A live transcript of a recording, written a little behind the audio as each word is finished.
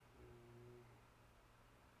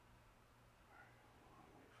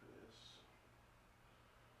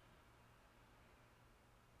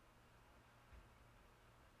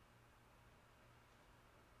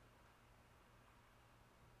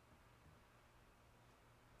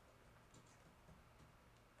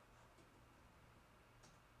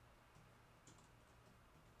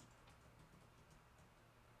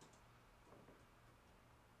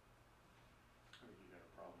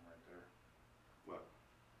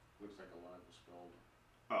was spelled.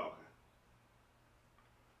 Oh, okay.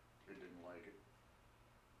 It didn't like it.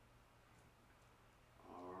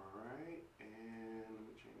 Alright, and let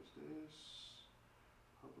me change this.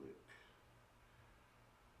 Public.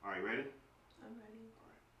 Alright, ready? I'm ready.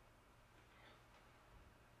 Alright.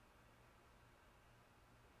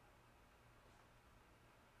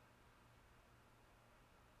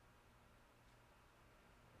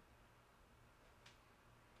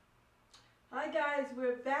 Hi guys,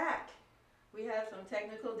 we're back. We had some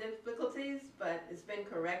technical difficulties, but it's been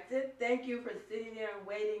corrected. Thank you for sitting there and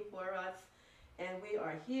waiting for us. And we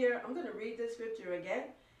are here. I'm going to read the scripture again,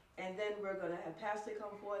 and then we're going to have Pastor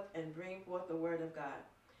come forth and bring forth the word of God.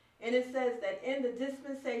 And it says that in the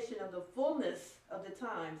dispensation of the fullness of the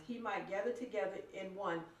times, he might gather together in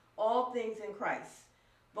one all things in Christ,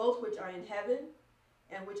 both which are in heaven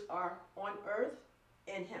and which are on earth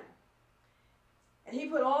in him. And he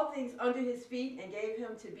put all things under his feet and gave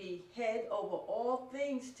him to be head over all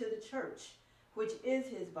things to the church, which is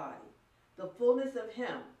his body, the fullness of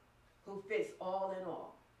him who fits all in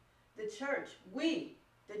all. The church, we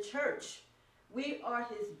are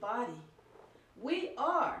his body. We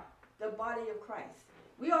are the body of Christ.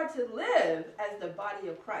 We are to live as the body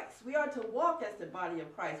of Christ. We are to walk as the body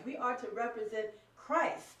of Christ. We are to represent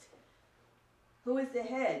Christ, who is the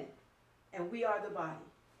head, and we are the body.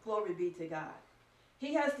 Glory be to God.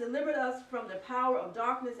 He has delivered us from the power of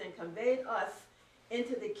darkness and conveyed us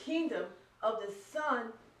into the kingdom of the Son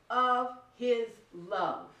of his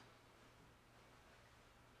love.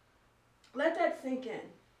 Let that sink in.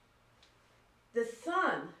 The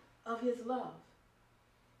Son of his love.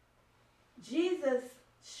 Jesus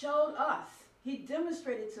showed us, he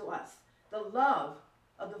demonstrated to us the love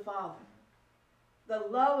of the Father. The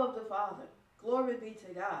love of the Father. Glory be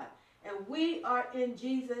to God. And we are in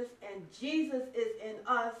Jesus, and Jesus is in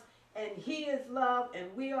us, and he is love, and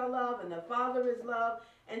we are love, and the Father is love.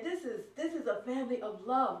 And this is a family of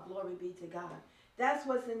love, glory be to God. That's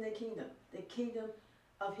what's in the kingdom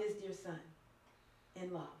of his dear Son,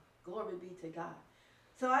 in love. Glory be to God.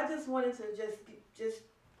 So I just wanted to just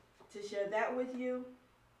to share that with you.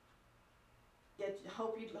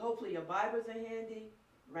 Hopefully your Bibles are handy.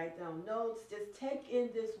 Write down notes. Just take in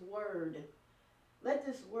this word. Let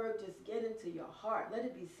this word just get into your heart. Let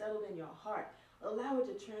it be settled in your heart. Allow it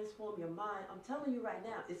to transform your mind. I'm telling you right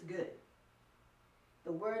now, it's good.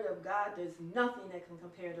 The word of God, there's nothing that can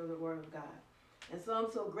compare to the word of God. And so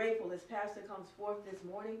I'm so grateful as Pastor comes forth this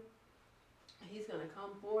morning. He's going to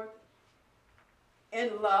come forth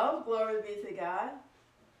in love. Glory be to God.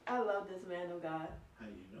 I love this man of God. How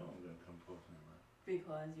do you know I'm going to come forth in love?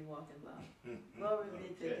 Because you walk in love. Glory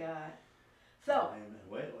be to Okay. God. So, Amen.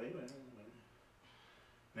 Wait.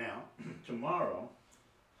 Now, tomorrow,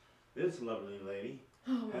 this lovely lady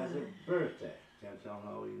has a birthday. Can't tell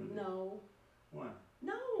how old you're going to be. No. Why?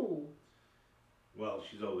 No. Well,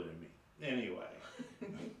 she's older than me. Anyway.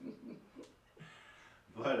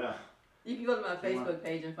 But, You can go to my Facebook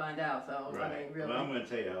page and find out. So, right. I mean, really. Well, I'm going to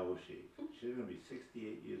tell you how old she is. She's going to be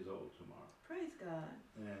 68 years old tomorrow. Praise God.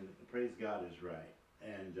 And praise God is right.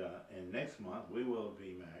 And next month, we will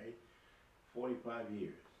be married 45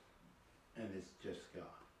 years. And it's just God.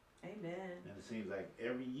 Amen. And it seems like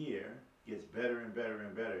every year gets better and better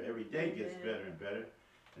and better. Every day gets Amen. better and better.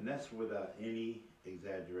 And that's without any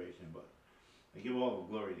exaggeration. But we give all the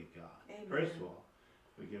glory to God. Amen. First of all,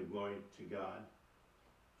 we give glory to God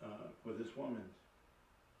for this woman,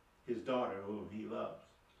 his daughter, whom he loves,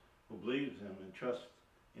 who believes him and trusts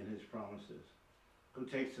in his promises, who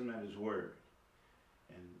takes him at his word.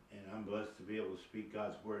 And I'm blessed to be able to speak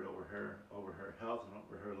God's word over her health and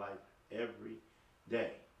over her life every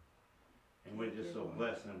day. And we're just so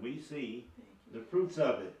blessed. And we see the fruits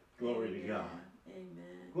of it. Glory to God.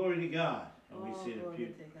 Amen. Glory to God. And we Oh, see the glory to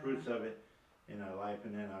God. fruits of it in our life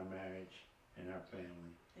and in our marriage and our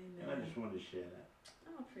family. Amen. And I just wanted to share that.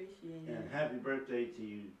 I appreciate And it. happy birthday to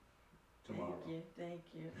you tomorrow. Thank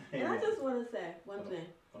you. And I Amen. just want to say one thing.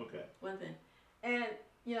 Okay. One thing. And,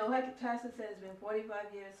 you know, like Pastor said, it's been 45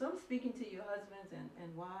 years. So I'm speaking to you husbands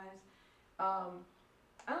and wives.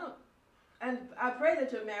 And I pray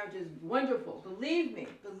that your marriage is wonderful. Believe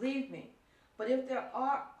me. But if there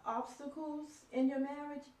are obstacles in your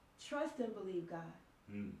marriage, trust and believe God.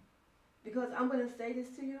 Mm. Because I'm going to say this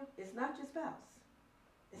to you, it's not your spouse.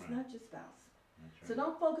 It's Right. not your spouse. That's So right.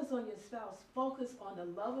 don't focus on your spouse. Focus on the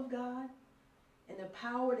love of God and the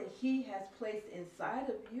power that he has placed inside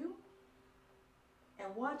of you.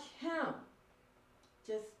 And watch him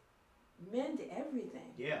just mend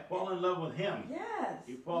everything. Yeah, fall in love with him. Yes.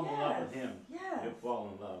 You fall in love with him. Yes. You'll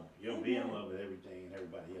fall in love. You'll be in Amen. love with everything and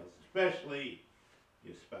everybody else, especially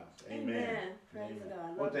your spouse. Amen. Praise Amen.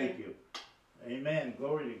 God. Well, Love thank you. you. Amen.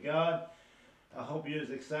 Glory to God. I hope you're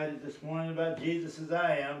as excited this morning about Jesus as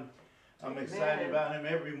I am. I'm excited about him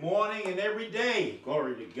every morning and every day.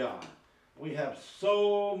 Glory to God. We have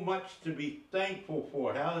so much to be thankful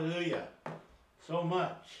for. Hallelujah. So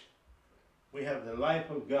much. We have the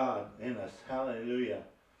life of God in us. Hallelujah.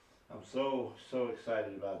 I'm so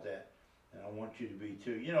excited about that. And I want you to be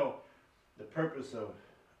too. You know, the purpose of,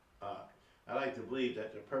 I like to believe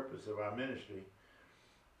that the purpose of our ministry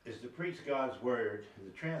is to preach God's word, the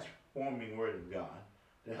transforming word of God,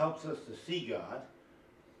 that helps us to see God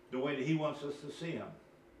the way that he wants us to see him.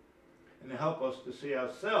 And to help us to see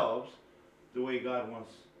ourselves the way God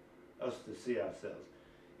wants us to see ourselves.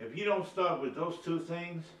 If you don't start with those two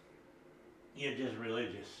things, you're just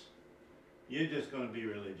religious. You're just going to be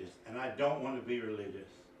religious. And I don't want to be religious.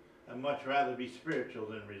 I'd much rather be spiritual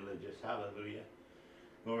than religious. Hallelujah.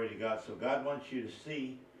 Glory to God. So God wants you to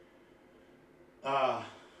see,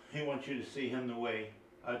 he wants you to see him the way,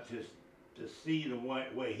 to see the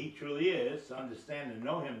way he truly is, to understand and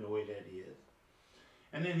know him the way that he is.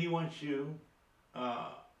 And then he wants you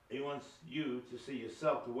to see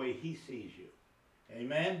yourself the way he sees you.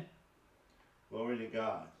 Amen? Glory to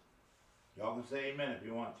God. Y'all can say amen if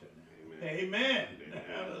you want to. Amen. Amen. Amen.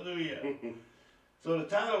 Hallelujah. So the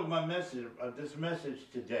title of my message, of this message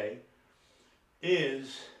today,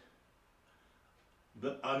 is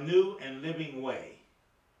A New and Living Way.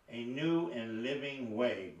 A new and living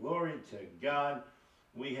way. Glory to God.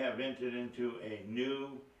 We have entered into a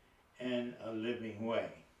new and a living way.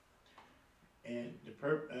 And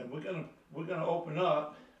we're gonna open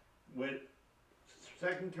up with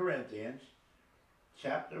 2 Corinthians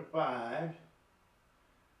chapter 5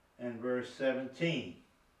 and verse 17.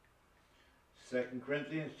 2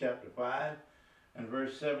 Corinthians chapter 5 and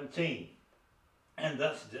verse 17. And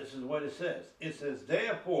thus, this is what it says. It says,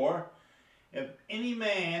 therefore, if any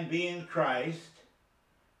man be in Christ,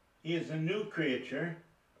 he is a new creature.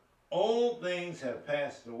 Old things have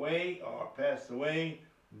passed away, or passed away.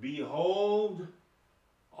 Behold,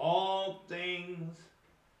 all things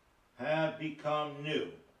have become new.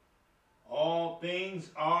 All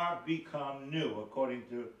things are become new, according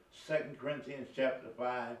to 2 Corinthians chapter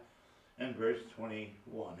 5 and verse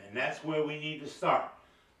 21. And that's where we need to start,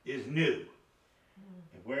 is new.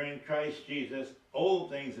 If we're in Christ Jesus,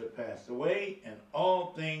 old things have passed away and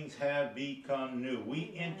all things have become new.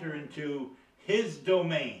 We enter into his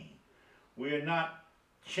domain. We are not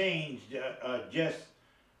changed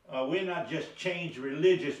we're not just changed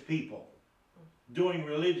religious people doing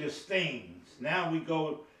religious things. Now we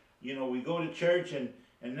go to church and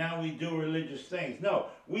now we do religious things. No,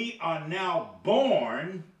 we are now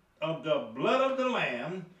born of the blood of the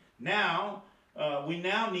Lamb. Now, we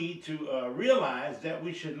now need to realize that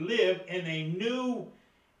we should live in a new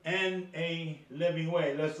and a living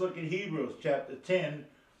way. Let's look at Hebrews chapter 10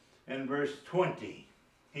 and verse 20.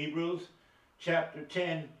 Hebrews chapter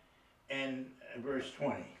 10 and verse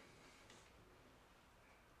 20.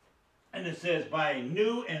 And it says, by a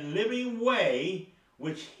new and living way,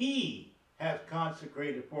 which he hath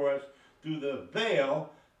consecrated for us through the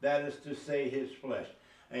veil, that is to say, his flesh.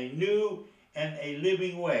 A new and a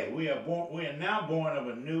living way. We are now born of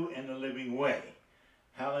a new and a living way.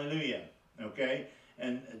 Hallelujah. Okay?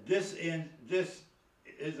 And this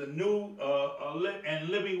is a new and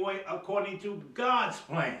living way according to God's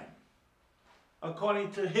plan.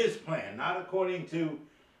 According to his plan. Not according to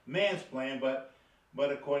man's plan, but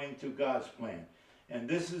according to God's plan. And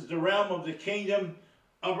this is the realm of the kingdom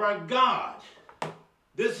of our God.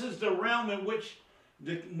 This is the realm in which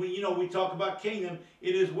we talk about kingdom.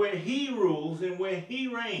 It is where he rules and where he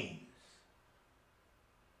reigns.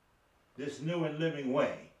 This new and living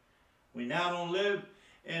way. We now don't live,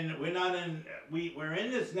 and we're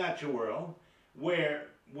in this natural world where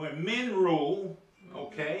men rule,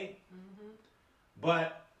 okay? Mm-hmm.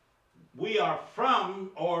 But we are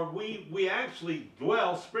we actually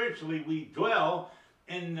dwell spiritually. We dwell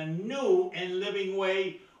in the new and living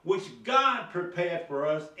way which God prepared for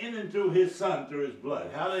us in and through his Son, through his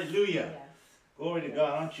blood. Hallelujah. Yes. Glory to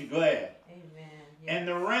God. Aren't you glad? Amen. Yes. And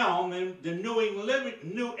the realm, the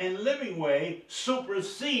new and living way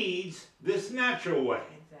supersedes this natural way.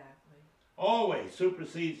 Exactly. Always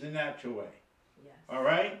supersedes the natural way. Yes. All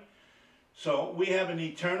right? So we have an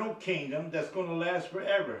eternal kingdom that's going to last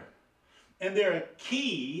forever. And there are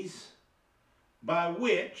keys by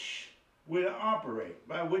which we're to operate,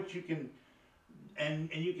 by which you can...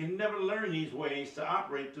 And you can never learn these ways to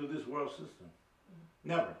operate through this world system.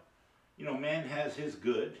 Never. Man has his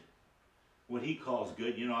good, what he calls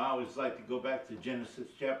good. I always like to go back to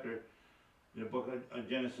the book of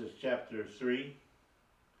Genesis chapter 3,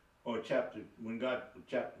 or Genesis,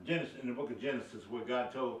 in the book of Genesis, where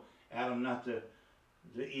God told Adam not to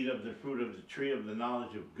eat of the fruit of the tree of the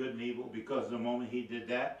knowledge of good and evil, because the moment he did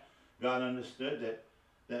that, God understood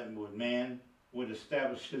that man would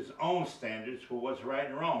establish his own standards for what's right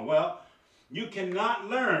and wrong. Well, you cannot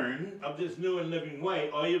learn of this new and living way,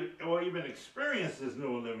 or even experience this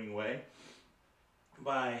new and living way,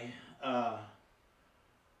 by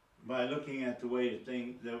looking at the way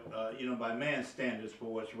things, by man's standards for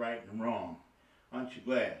what's right and wrong. Aren't you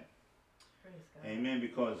glad? Praise God. Amen.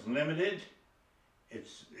 Because limited,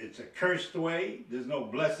 it's a cursed way. There's no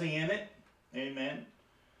blessing in it. Amen.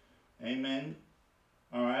 Amen.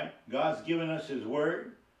 All right. God's given us His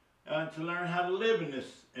Word to learn how to live in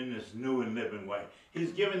this new and living way.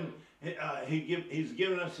 He's given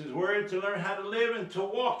us His Word to learn how to live and to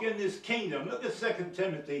walk in this kingdom. Look at 2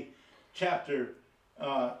 Timothy chapter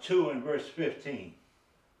 2 and verse 15.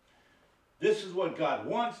 This is what God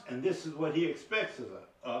wants, and this is what He expects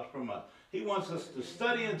from us. He wants us to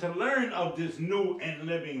study and to learn of this new and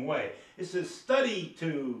living way. It says, study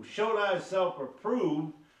to show thyself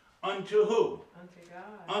approved unto who? Unto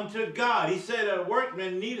God. Unto God. He said, a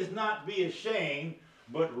workman needeth not be ashamed,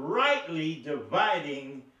 but rightly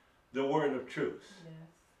dividing the word of truth.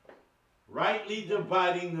 Yes. Rightly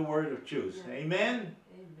dividing the word of truth. Yes. Amen?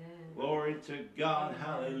 Amen. Glory to God. Amen.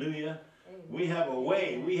 Hallelujah. Amen. We have a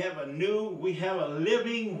way. We have a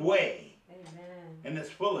living way. Amen. And it's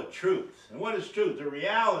full of truth. And what is truth? The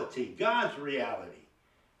reality. God's reality.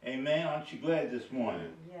 Amen. Aren't you glad this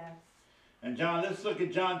morning? Yes. And John, let's look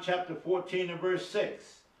at John chapter 14 and verse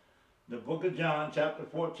 6. The book of John chapter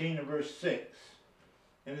 14 and verse 6.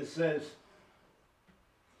 And it says,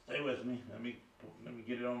 stay with me. Let me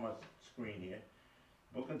get it on my screen here.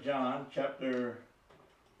 Book of John chapter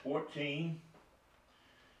 14.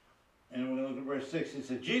 And we're going to look at verse 6. It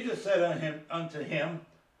says, Jesus said unto him,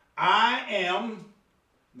 I am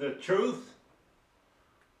the truth,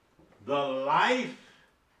 the life,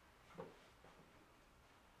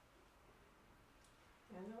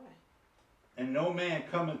 and no man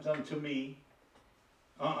cometh unto me,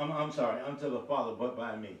 unto the Father, but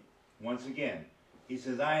by me. Once again, he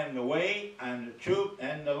says, I am the way, I am the truth,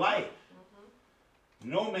 and the life.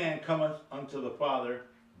 No man cometh unto the Father,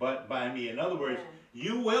 but by me. In other words,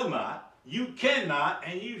 you will not, you cannot,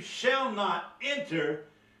 and you shall not enter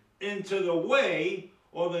into the way,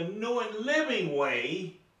 or the new and living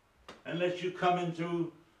way, unless you come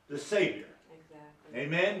into the Savior. Exactly.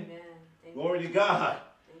 Amen? Amen. Glory to God.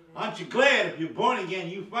 Aren't you glad if you're born again,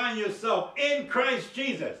 you find yourself in Christ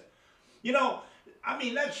Jesus? You know, I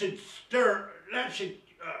mean, that should stir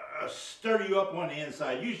you up on the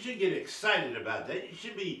inside. You should get excited about that. You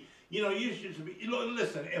should be,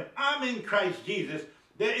 listen, if I'm in Christ Jesus,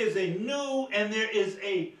 there is a new and there is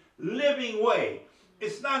a living way.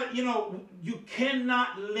 It's not, you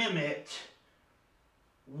cannot limit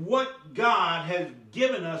what God has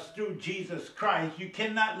given us through Jesus Christ. You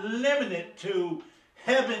cannot limit it to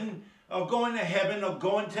heaven, or going to heaven, or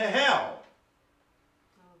going to hell.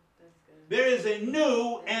 Oh, that's good. There is a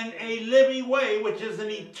new and a living way, which is an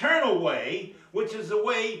eternal way, which is the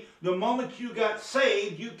way the moment you got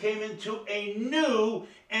saved, you came into a new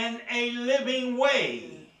and a living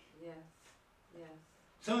way. Yes. Yes.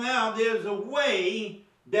 So now there's a way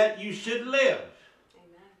that you should live.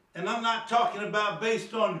 Amen. And I'm not talking about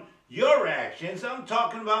based on your actions. I'm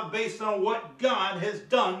talking about based on what God has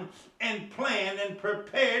done and planned and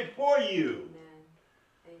prepared for you.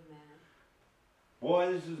 Amen. Amen.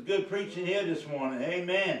 Boy, this is good preaching here this morning.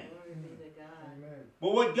 Amen. Glory be to God. Amen.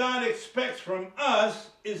 But what God expects from us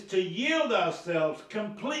is to yield ourselves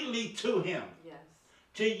completely to Him. Yes.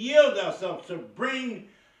 To yield ourselves, to bring,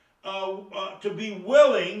 to be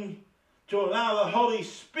willing to allow the Holy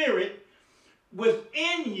Spirit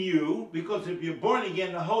within you, because if you're born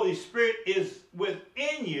again, the Holy Spirit is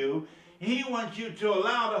within you. He wants you to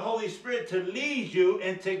allow the Holy Spirit to lead you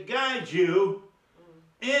and to guide you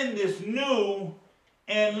in this new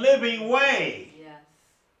and living way. Yes.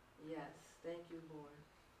 Yes. Thank you, Lord.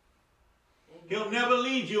 Amen. He'll never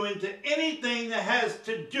lead you into anything that has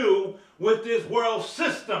to do with this world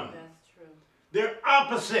system. That's true. They're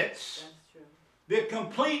opposites. That's true. They're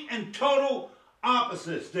complete and total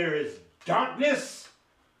opposites. There is darkness,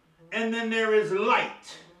 and then there is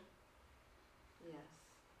light. Yes.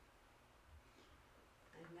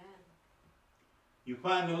 Amen. You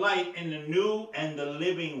find the light in the new and the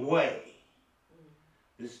living way.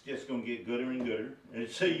 This is just going to get gooder and gooder. And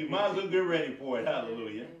so you might as well get ready for it.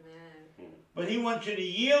 Hallelujah. Amen. But He wants you to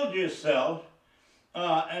yield yourself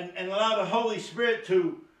and allow the Holy Spirit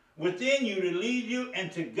within you to lead you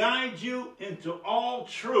and to guide you into all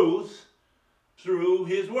truth, through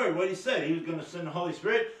his word. What he said, he was going to send the Holy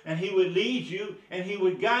Spirit, and he would lead you, and he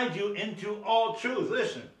would guide you into all truth.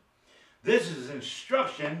 Listen, this is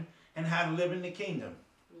instruction in how to live in the kingdom.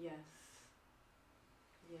 Yes.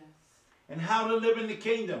 Yes. And how to live in the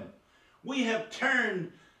kingdom. We have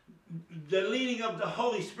turned the leading of the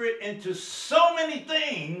Holy Spirit into so many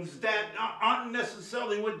things that aren't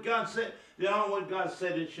necessarily what God said. They aren't what God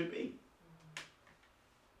said it should be.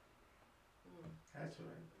 That's right.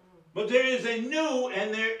 But there is a new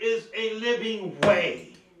and there is a living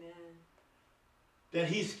way. Amen. That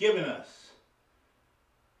he's given us.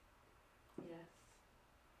 Yes.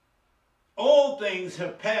 All things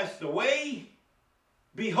have passed away.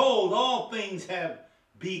 Behold, all things have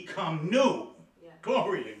become new. Yes.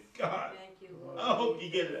 Glory to God. Thank you, Lord. I hope you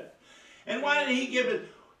get that. And why did he give it?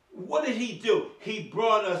 What did he do? He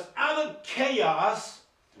brought us out of chaos.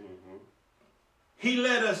 Mm-hmm. He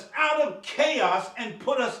led us out of chaos and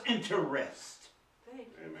put us into rest. Thank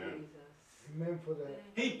you, Amen. Jesus. Amen for that.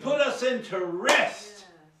 He put us into rest.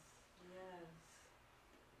 Yes. Yes.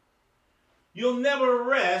 You'll never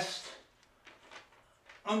rest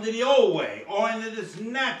under the old way or under this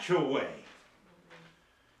natural way.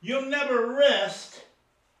 You'll never rest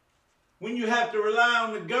when you have to rely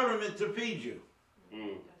on the government to feed you.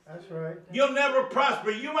 Mm. That's right. You'll never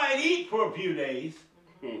prosper. You might eat for a few days.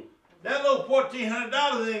 Mm. That little $1,400 ain't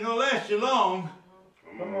going to last you long.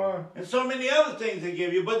 Come on. And so many other things they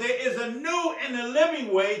give you. But there is a new and a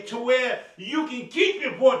living way to where you can keep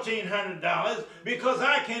your $1,400 because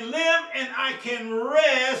I can live and I can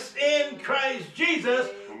rest in Christ Jesus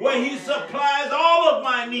where he supplies all of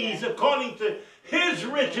my needs according to his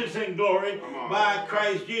riches and glory by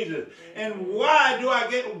Christ Jesus. And why do I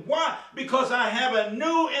get, why? Because I have a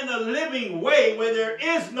new and a living way where there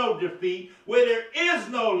is no defeat, where there is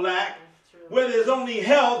no lack, where there's only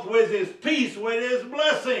health, where there's peace, where there's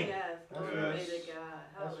blessing. Yes. Glory Yes. to God.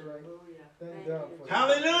 That's right. Hallelujah. Thank God you, for Jesus. that.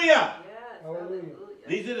 Hallelujah. Yes. Hallelujah. Hallelujah.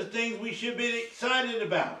 These are the things we should be excited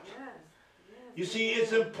about. Yes. Yes. You see,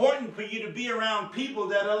 it's important for you to be around people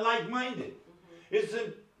that are like-minded. It's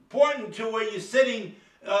important to where you're sitting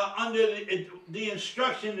under the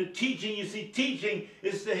instruction, the teaching. You see, teaching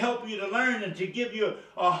is to help you to learn and to give you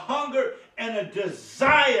a hunger and a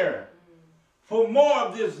desire for more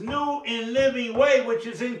of this new and living way, which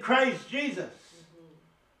is in Christ Jesus.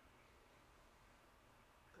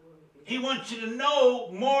 He wants you to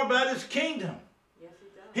know more about his kingdom. Yes,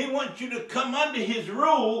 he does. He wants you to come under his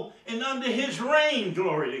rule and under his reign,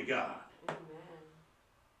 glory to God. Amen.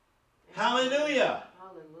 Hallelujah.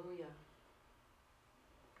 Hallelujah.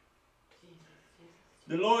 Jesus, Jesus.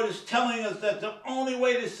 The Lord is telling us that the only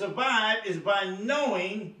way to survive is by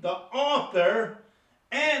knowing the author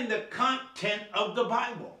and the content of the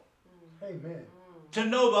Bible. Amen. To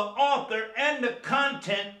know the author and the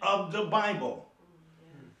content of the Bible.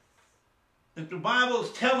 If the Bible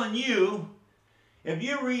is telling you, if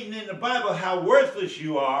you're reading in the Bible how worthless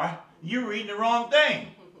you are, you're reading the wrong thing.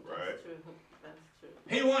 Right. That's true. That's true.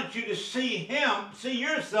 He wants you to see him, see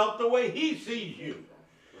yourself the way he sees you.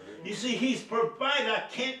 You see, he's provided, I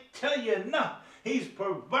can't tell you enough, he's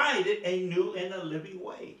provided a new and a living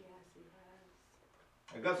way. Yes, he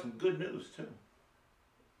has. I got some good news too.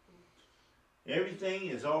 Everything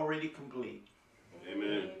is already complete.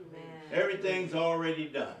 Amen. Everything's already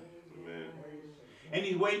done. Amen. And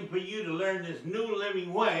he's waiting for you to learn this new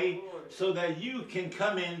living way so that you can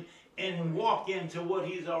come in and walk into what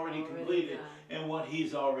he's already completed and what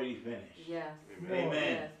he's already finished. Yes. Amen.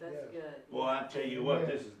 Yes, that's Yes. good. Boy, I tell you what,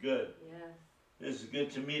 this is good. Yes. This is good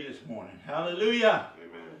to me this morning. Hallelujah.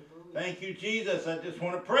 Amen. Thank you, Jesus. I just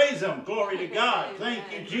want to praise him. Glory to God. Thank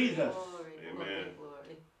you, Jesus. Glory, Amen. glory,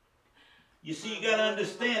 glory. You see, you got to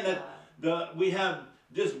understand that we have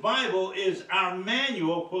this Bible is our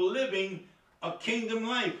manual for living a kingdom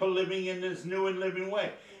life, for living in this new and living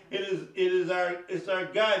way. It's our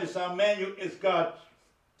guide, it's our manual, it's God's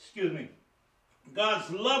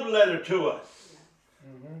love letter to us.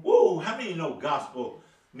 Mm-hmm. Woo, how many know gospel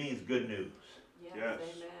means good news? Yes. Yes.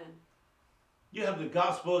 Amen. You have the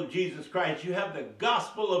gospel of Jesus Christ. You have the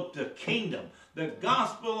gospel of the kingdom. The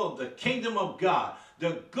gospel of the kingdom of God.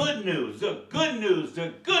 The good news, the good news,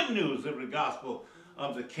 the good news of the gospel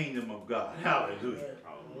of the kingdom of God. Hallelujah.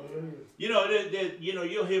 Hallelujah. You know,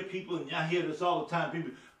 you'll hear people, and I hear this all the time,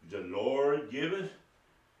 people, the Lord giveth,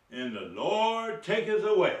 and the Lord taketh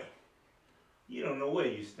away. You don't know where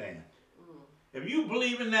you stand. If you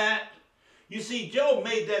believe in that, you see, Job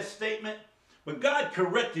made that statement, but God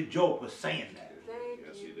corrected Job for saying that. Thank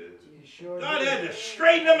Yes, you. he did. He sure God did. had to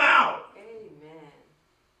straighten him out. Amen.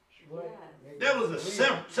 Right. Yes. That was a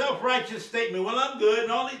self-righteous statement. Well, I'm good,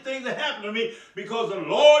 and all these things that happen to me because the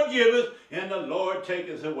Lord giveth and the Lord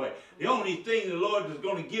taketh away. The only thing the Lord is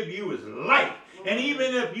going to give you is life. And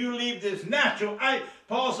even if you leave this natural,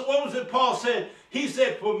 Paul said, what was it Paul said? He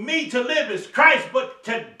said, for me to live is Christ, but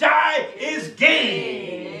to die is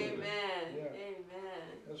gain. Amen. Yeah. Amen.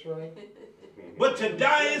 That's right. But to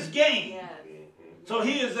die is gain. Yes. So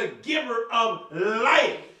he is a giver of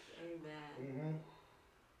life. Amen.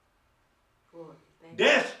 Glory. Thank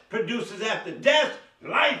Death produces after death.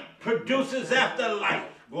 Life produces after life.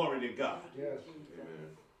 Glory to God. you. Yes. Jesus.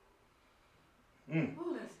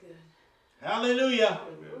 Oh, that's good. Hallelujah.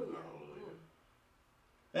 Hallelujah.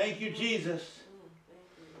 Thank you, Jesus.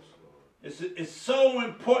 Thank you. It's so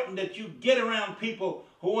important that you get around people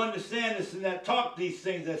who understand this and that talk these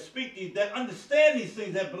things, that speak these, that understand these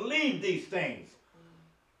things, that believe these things.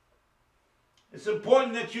 It's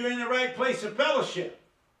important that you're in the right place of fellowship.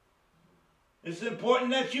 It's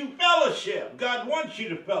important that you fellowship. God wants you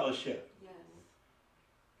to fellowship. Yes.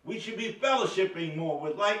 We should be fellowshipping more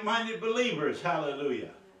with like-minded believers.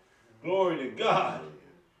 Hallelujah. Glory to God.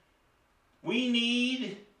 We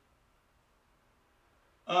need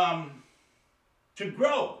to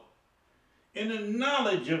grow in the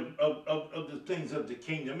knowledge of the things of the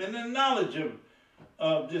kingdom, in the knowledge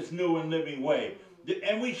of this new and living way.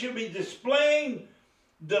 And we should be displaying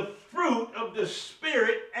the fruit of the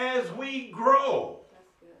Spirit as we grow.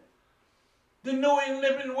 That's good. The new and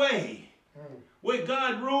living way, Mm. where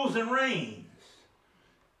God rules and reigns.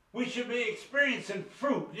 We should be experiencing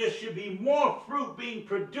fruit. There should be more fruit being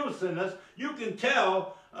produced in us. You can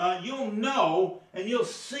tell, you'll know, and you'll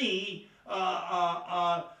see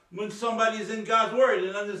when somebody's in God's Word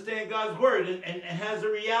and understand God's Word and has the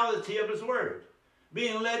reality of His Word.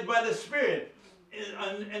 Being led by the Spirit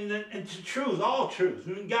and to truth, all truth,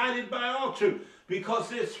 and guided by all truth. Because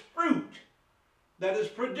there's fruit that is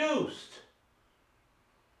produced.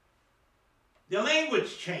 The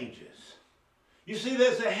language changes. You see,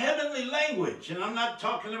 there's a heavenly language, and I'm not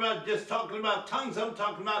talking about just talking about tongues. I'm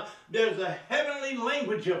talking about there's a heavenly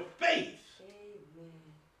language of faith. Amen.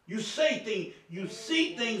 You say things, you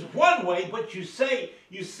see things one way, but you see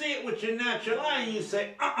it with your natural eye, and you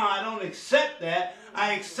say, I don't accept that.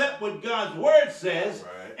 I accept what God's Word says,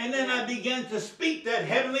 Right. and then I begin to speak that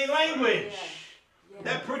heavenly language Yes.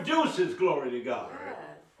 that produces glory to God. Yes.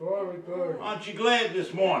 Glory, glory. Aren't you glad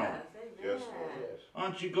this morning? Yes. Yes, Lord. Yes.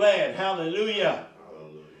 Aren't you glad? Hallelujah.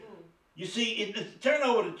 Hallelujah. You see, turn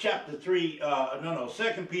over to chapter 3,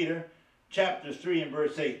 2 Peter chapter 3 and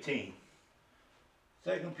verse 18.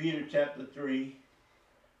 2 Peter chapter 3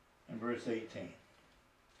 and verse 18.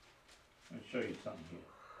 Let me show you something here.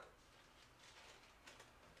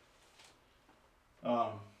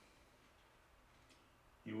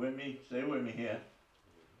 You with me? Stay with me here.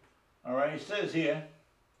 All right, it says here,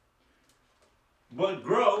 but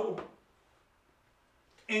grow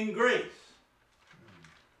in grace.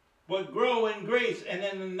 But grow in grace and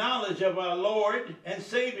in the knowledge of our Lord and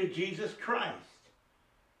Savior Jesus Christ.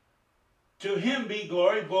 To Him be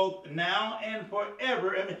glory both now and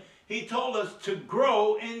forever. I mean, He told us to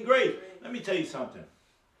grow in grace. Let me tell you something.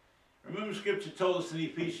 Remember Scripture told us in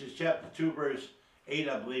Ephesians chapter 2 verse 8,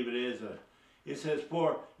 I believe it is. It says,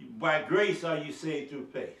 for by grace are you saved through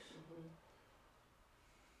faith.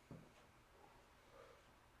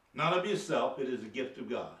 Not of yourself, it is a gift of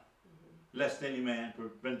God. Lest any man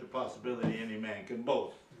prevent the possibility any man can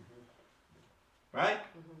boast. Right?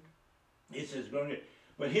 It says,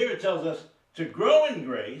 but here it tells us to grow in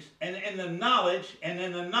grace and in the knowledge and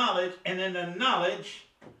in the knowledge and in the knowledge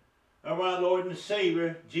of our Lord and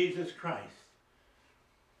Savior, Jesus Christ.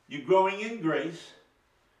 You're growing in grace.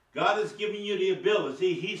 God has given you the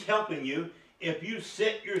ability. He's helping you. If you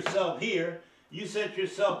set yourself here, you set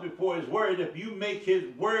yourself before His Word. If you make His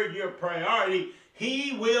Word your priority,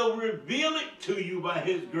 He will reveal it to you by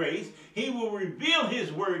His grace. He will reveal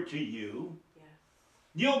His Word to you.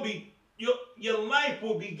 Yes. Your life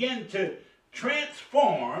will begin to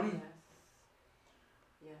transform.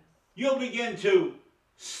 Yes. Yes. You'll begin to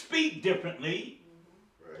speak differently.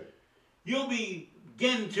 Right. You'll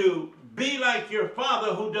begin to be like your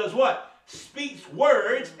Father who does what? Speaks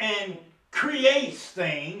words and creates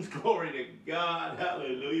things. Glory to God.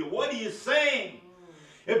 Hallelujah. What are you saying?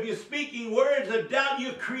 If you're speaking words of doubt,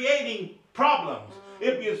 you're creating problems.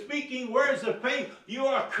 If you're speaking words of faith, you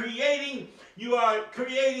are creating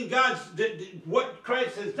God's what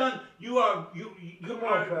Christ has done. You are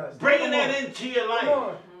bringing that into your Come life.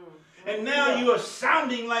 on. And now you are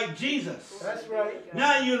sounding like Jesus. That's right.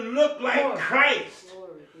 Now you look like Christ.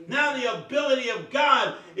 Glory be Now the ability of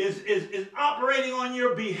God is operating on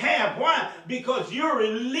your behalf. Why? Because you're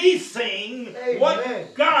releasing what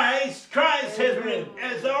Christ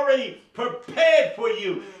has already prepared for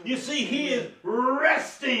you. You see, he is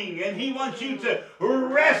resting, and he wants you to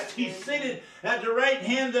rest. He's seated at the right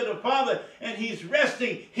hand of the Father, and he's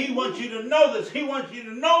resting. He wants you to know this. He wants you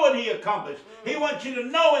to know what he accomplished. He wants you to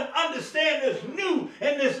know and understand this new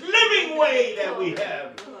and this living way that we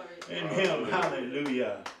have in him.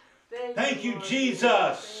 Hallelujah. Thank you,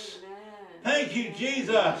 Jesus. Thank you,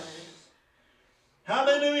 Jesus.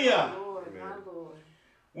 Hallelujah.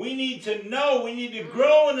 We need to know, we need to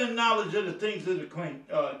grow in the knowledge of the things of the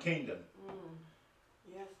kingdom.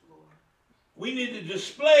 Yes, Lord. We need to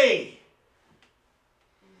display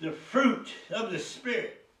the fruit of the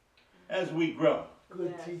Spirit as we grow.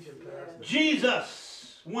 Good teaching, Pastor.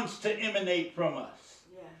 Jesus wants to emanate from us.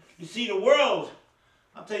 Yes. You see, the world,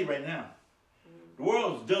 I'll tell you right now, the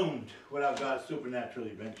world's doomed without God's supernatural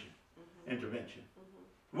intervention.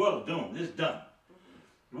 The world's doomed. It's done.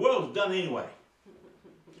 The world's done anyway.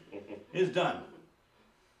 It's done.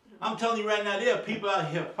 I'm telling you right now, there are people out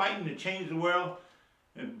here fighting to change the world.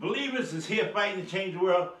 And believers is here fighting to change the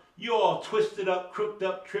world. You're all twisted up, crooked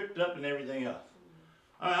up, tripped up, and everything else.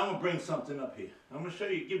 All right, I'm going to bring something up here. I'm going to show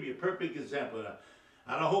you, give you a perfect example of that.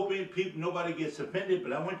 I don't hope nobody gets offended,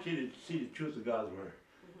 but I want you to see the truth of God's word.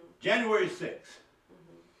 January 6th,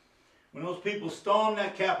 when those people stormed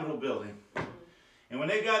that Capitol building, and when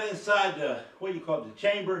they got inside the, the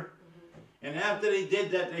chamber, and after they did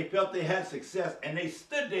that, they felt they had success, and they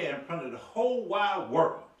stood there in front of the whole wide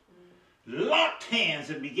world, locked hands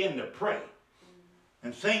and began to pray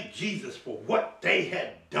and thank Jesus for what they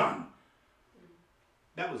had done.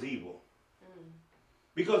 That was evil.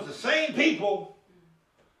 Because the same people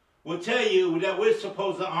will tell you that we're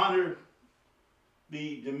supposed to honor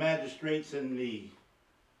the magistrates and the,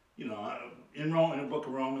 in the book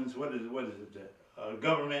of Romans, what is it?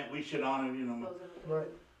 Government, we should honor, Right.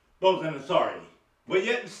 those in authority. But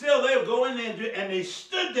yet still they would go in there and they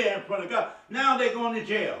stood there in front of God. Now they're going to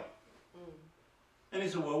jail. And they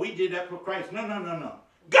said, well, we did that for Christ. No.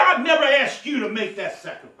 God never asked you to make that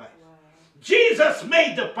sacrifice. Wow. Jesus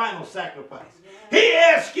made the final sacrifice. Yeah. He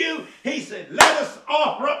asked you, he said, let us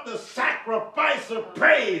offer up the sacrifice of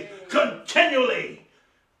praise continually.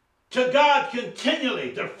 To God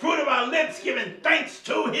continually. The fruit of our lips giving thanks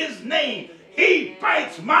to his name. He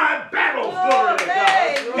fights my battles, glory to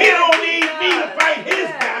God. He don't need me to fight his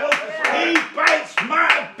battles. He fights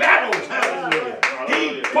my battles, hallelujah.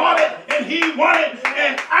 He fought it and he won it,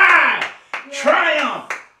 and I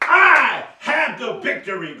triumph. I have the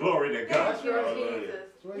victory, glory to God. Thank you, Jesus.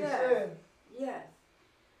 That's what he said. Yes.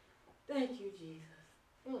 Thank you, Jesus.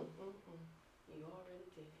 You already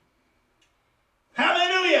did it.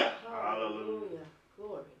 Hallelujah. Hallelujah.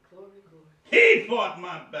 Glory. He fought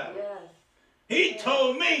my battle. Yes. He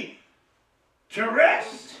told me to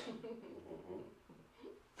rest.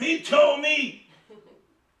 He told me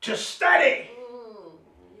to study.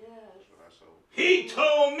 He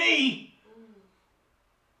told me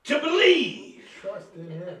to believe. Trust in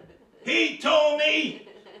him. He told me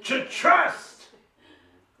to trust.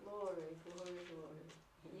 Glory.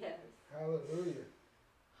 Yes. Hallelujah.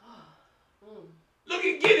 Look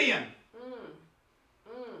at Gideon.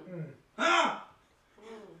 Mm. Huh?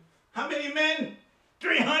 How many men?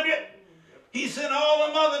 300. He sent all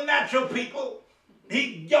them other natural people.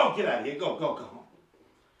 Y'all get out of here. Go home.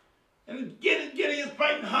 And Gideon's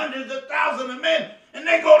fighting hundreds of thousands of men. And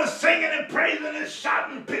they go to singing and praising and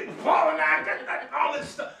shouting, people falling out, all this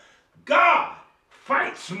stuff. God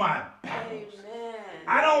fights my battles. Amen.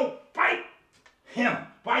 I don't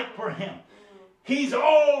fight for him. He's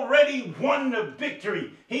already won the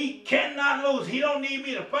victory. He cannot lose. He don't need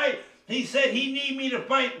me to fight. He said he need me to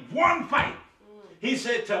fight one fight. He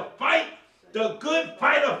said to fight the good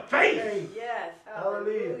fight of faith. Yes.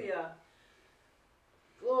 Hallelujah.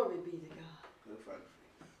 Glory be to God. Good fight.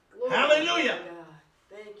 Glory Hallelujah. be to God.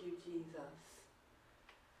 Thank you, Jesus.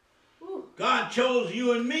 Whew. God chose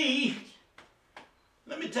you and me.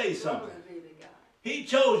 Let me tell you something. Glory be to God. He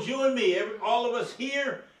chose you and me, all of us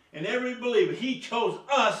here, and every believer. He chose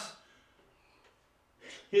us,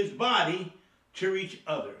 his body, to reach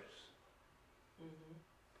others.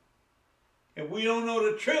 If we don't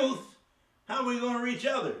know the truth, how are we going to reach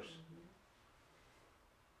others?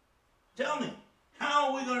 Tell me, how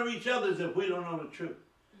are we going to reach others if we don't know the truth?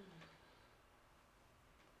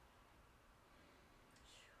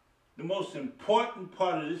 The most important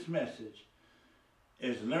part of this message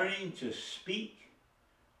is learning to speak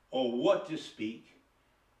or what to speak,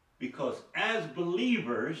 because as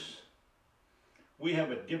believers, we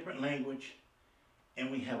have a different language and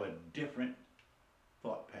we have a different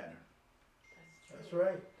thought pattern. That's That's true.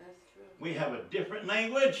 right. That's true. We have a different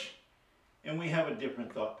language, and we have a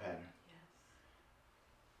different thought pattern. Yes.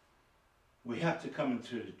 We have to come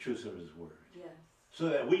into the truth of His Word, Yes. so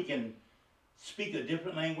that we can speak a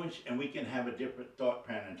different language and we can have a different thought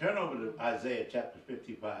pattern. Turn over to Isaiah chapter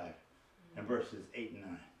 55 and verses 8 and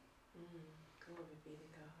 9. Glory be to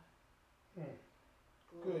God.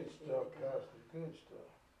 Hmm. Glory Good be to stuff, God. Pastor. Good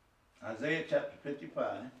stuff. Isaiah chapter 55.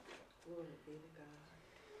 Glory be to God.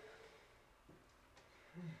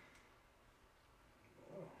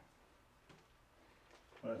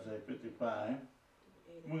 Isaiah 55. Eight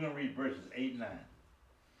We're going to read verses 8 and 9.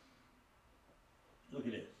 Look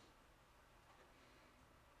at this.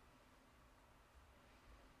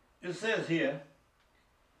 It says here,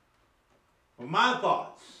 for my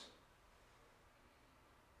thoughts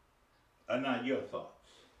are not your thoughts,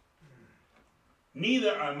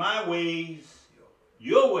 neither are my ways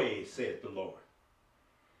your ways, saith the Lord.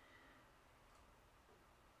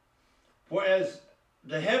 For as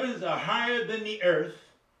the heavens are higher than the earth,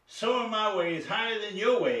 so are my ways higher than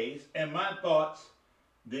your ways, and my thoughts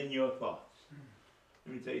than your thoughts.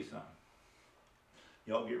 Let me tell you something.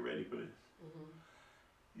 Y'all get ready for this.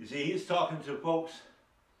 You see, he's talking to folks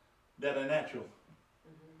that are natural.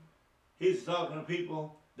 He's talking to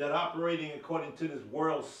people that are operating according to this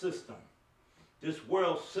world system. This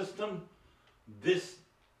world system, this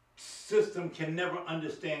system can never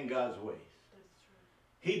understand God's ways. That's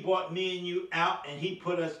true. He brought me and you out and he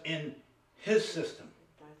put us in his system.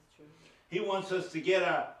 That's true. He wants us to get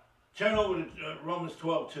our, turn over to Romans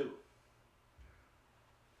 12:2.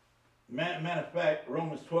 Matter of fact,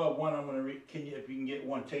 Romans 12:1, I'm going to read, if you can get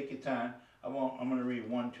one, take your time. I'm going to read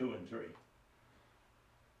 1, 2, and 3.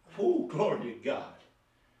 Ooh, glory to God.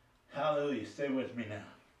 Hallelujah. Stay with me now.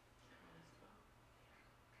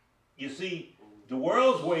 You see, the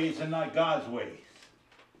world's ways are not God's ways.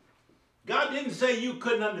 God didn't say you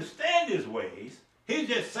couldn't understand his ways. He's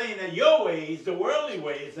just saying that your ways, the worldly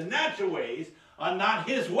ways, the natural ways, are not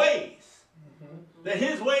his ways. That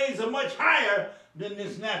his ways are much higher than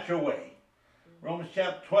this natural way. Romans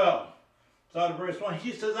chapter 12, start of verse 1.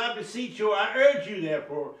 He says, I beseech you, I urge you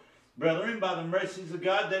therefore, brethren, by the mercies of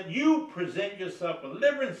God, that you present yourself a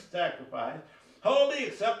living sacrifice, wholly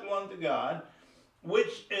acceptable unto God,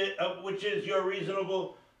 which is your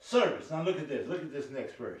reasonable service. Now look at this. Look at this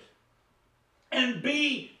next verse. And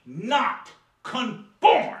be not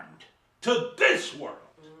conformed to this world,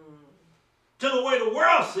 to the way the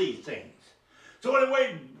world sees things, to the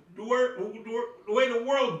way the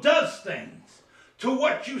world does things, to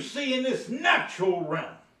what you see in this natural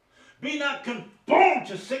realm. Be not conformed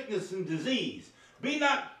to sickness and disease. Be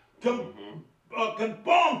not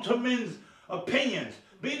conformed to men's opinions.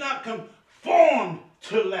 Be not conformed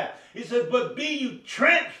to that. He said, but be you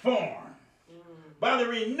transformed by the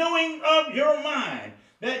renewing of your mind,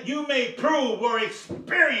 that you may prove or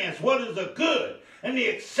experience what is the good and the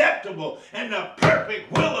acceptable and the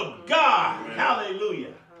perfect will of God. Amen.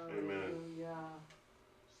 Hallelujah. Amen.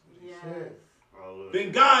 Yes. Said. Hallelujah.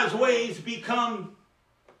 Then God's ways become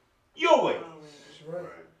your ways, That's right.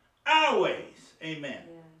 Right. our ways. Amen.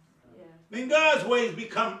 Yes. Yes. Then God's ways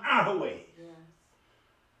become our ways. Yes.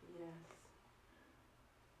 Yes.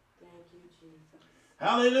 Thank you, Jesus.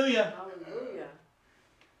 Hallelujah. Hallelujah.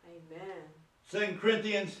 Amen. 1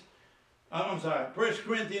 Corinthians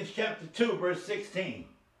chapter 2, verse 16.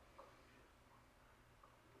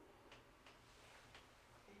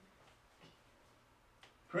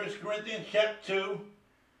 First Corinthians chapter 2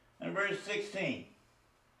 and verse 16.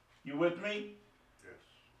 You with me? Yes.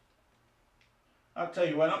 I'll tell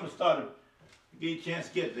you what, I'm going to start, give you a chance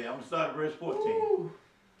to get there. I'm going to start at verse 14. Ooh.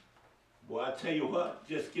 Boy, I tell you what,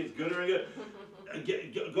 just gets gooder and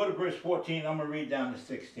good. Go to verse 14, I'm going to read down to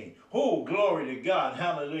 16. Oh, glory to God,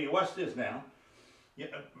 hallelujah. Watch this now. Yeah,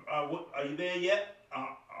 are you there yet? All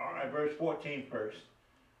right, verse 14 first,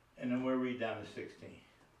 and then we'll read down to 16.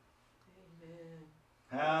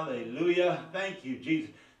 Amen. Hallelujah. Thank you,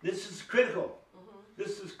 Jesus. This is critical.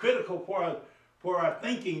 This is critical for our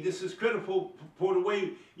thinking. This is critical for the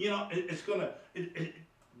way, it's going to,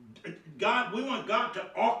 God, we want God to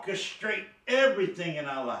orchestrate everything in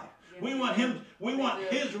our life. Yes, We want him, we want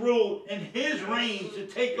do. his rule and his reign to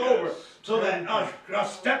take Yes. over so that our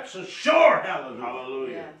steps are sure. Hallelujah.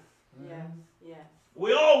 Hallelujah. Yes. Yes. Yes.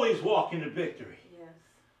 We always walk into victory. Yes.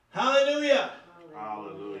 Hallelujah.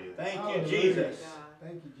 Hallelujah. Thank you, Hallelujah. Jesus.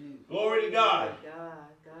 Thank you, Jesus. Glory to God.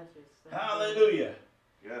 God, you're so Hallelujah.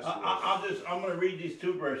 Yes, I'm going to read these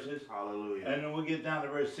two verses, Hallelujah. and then we'll get down to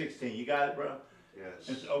verse 16. You got it, bro? Yes.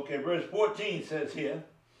 It's, okay, verse 14 says here.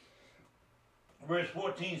 Verse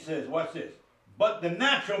 14 says, watch this. But the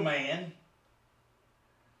natural man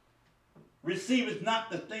receiveth not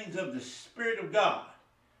the things of the Spirit of God,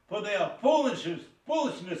 for they are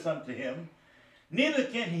foolishness unto him, neither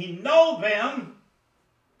can he know them,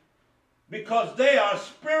 because they are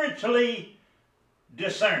spiritually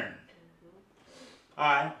discerned. All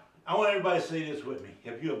right, I want everybody to say this with me,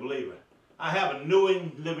 if you're a believer. I have a new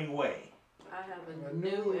and living way. I have a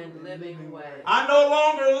new and living way. I no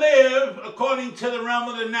longer live according to the realm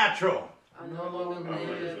of the natural. I no longer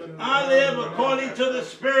live. I live according to the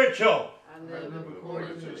spiritual. I live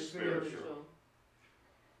according to the spiritual.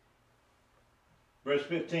 Verse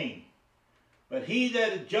 15. But he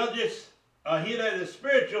that is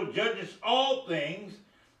spiritual judges all things,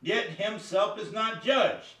 yet himself is not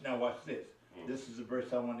judged. Now watch this. This is the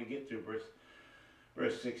verse I want to get to,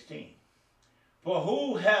 verse 16. For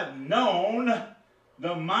who have known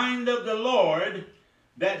the mind of the Lord,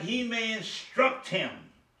 that he may instruct him?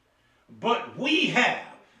 But we have.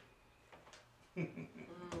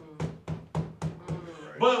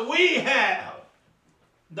 But we have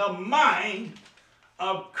the mind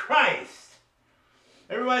of Christ.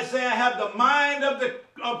 Everybody say, I have the mind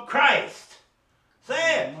of Christ.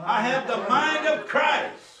 Say it. I have the mind of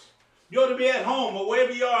Christ. You ought to be at home or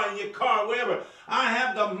wherever you are, in your car, wherever. I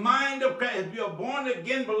have the mind of Christ. If you're a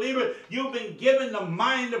born-again believer, you've been given the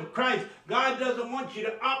mind of Christ. God doesn't want you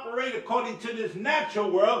to operate according to this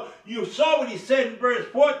natural world. You saw what he said in verse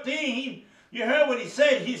 14. You heard what he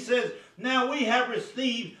said. He says, now we have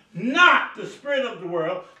received not the spirit of the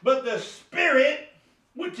world, but the Spirit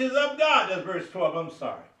which is of God. That's verse 12. I'm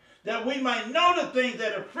sorry. That we might know the things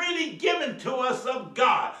that are freely given to us of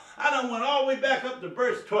God. I done went all the way back up to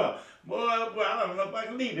verse 12. Boy, I don't know if I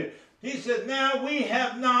can leave it. He says, now we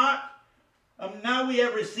have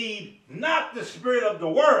received not the spirit of the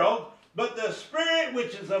world, but the Spirit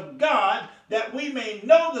which is of God, that we may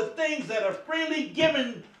know the things that are freely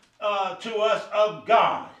given to us of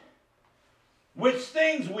God. Which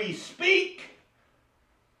things we speak,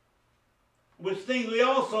 which things we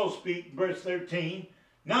also speak, verse 13,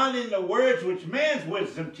 not in the words which man's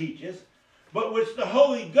wisdom teaches, but which the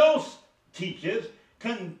Holy Ghost teaches,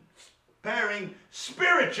 comparing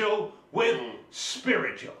spiritual with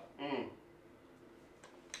spiritual.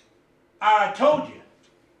 I told you.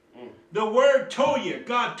 The word told you.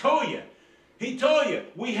 God told you. He told you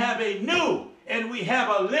we have a new and we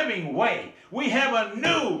have a living way. We have a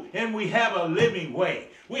new and we have a living way.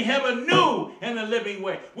 We have a new and a living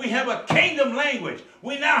way. We have a kingdom language.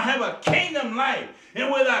 We now have a kingdom life.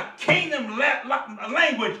 And with our kingdom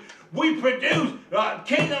language, we produce,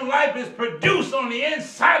 kingdom life is produced on the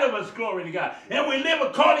inside of us, glory to God. And we live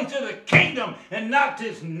according to the kingdom and not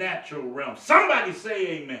this natural realm. Somebody say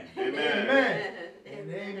amen. Amen. Amen.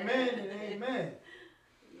 And amen and amen.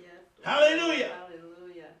 Yes. Hallelujah.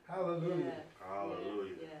 Hallelujah. Hallelujah. Yes.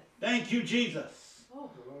 Hallelujah. Yes. Thank you, Jesus. Oh,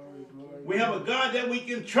 Glory, glory. We have a God that we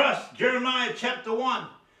can trust. Jeremiah chapter 1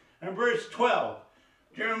 and verse 12.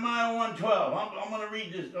 Jeremiah 1:12. I'm going to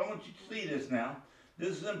read this. I want you to see this now.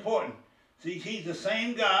 This is important. See, he's the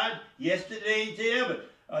same God yesterday,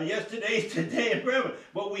 today, and forever.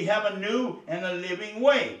 But we have a new and a living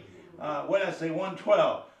way. What did I say?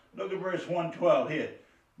 1:12. Look at verse 1:12 here.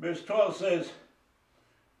 Verse 12 says,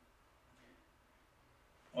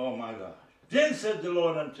 oh my God. Then said the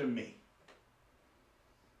Lord unto me,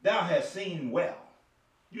 thou hast seen well.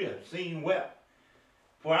 You have seen well.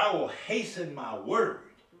 For I will hasten my word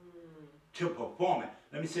to perform it.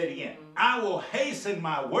 Let me say it again. I will hasten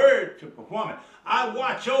my word to perform it. I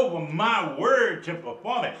watch over my word to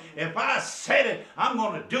perform it. If I said it, I'm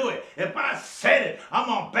going to do it. If I said it, I'm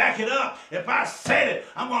going to back it up. If I said it,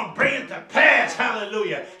 I'm going to bring it to pass.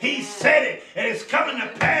 Hallelujah. He said it, and it's coming to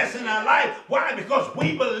pass in our life. Why? Because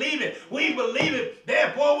we believe it. We believe it.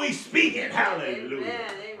 Therefore, we speak it. Hallelujah.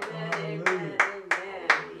 Amen. Amen. Amen.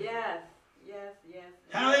 Yes. Yes. Yes.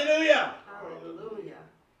 Hallelujah. Hallelujah.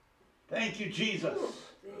 Thank you, Jesus.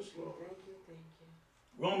 Thank you. Thank you. Thank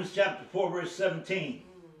you. Romans chapter 4, verse 17.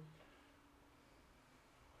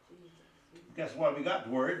 Jesus. Guess why we got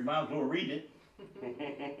the word? Might as well read it.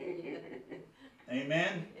 Amen.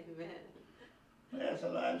 Amen. That's a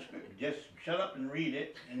lot of scripture. Just shut up and read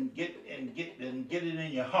it and get it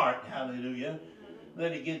in your heart. Hallelujah.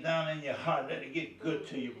 Let it get down in your heart. Let it get good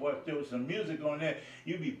to you, boy. If there was some music on there,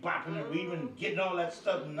 you'd be bopping and even getting all that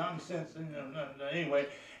stuff and nonsense. And, anyway,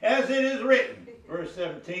 as it is written, verse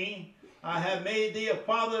 17, I have made thee a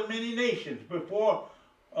father of many nations before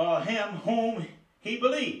him whom he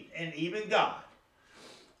believed, and even God.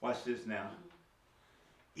 Watch this now.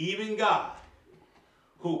 Even God,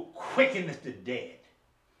 who quickeneth the dead.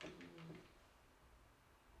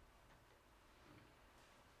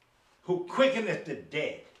 who quickeneth the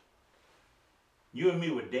dead. You and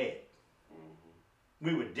me were dead.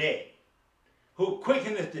 We were dead. Who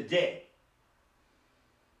quickeneth the dead.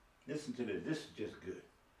 Listen to this. This is just good.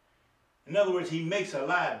 In other words, he makes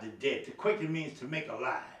alive the dead. To quicken means to make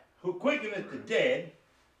alive. Who quickeneth the dead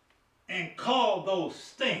and call those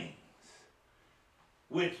things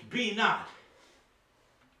which be not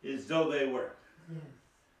as though they were.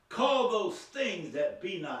 Call those things that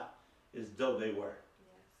be not as though they were.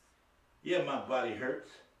 Yeah, my body hurts,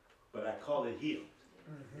 but I call it healed.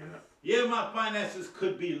 Yeah, my finances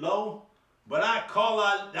could be low, but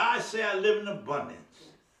I say I live in abundance.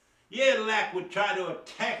 Yeah, lack would try to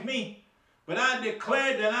attack me, but I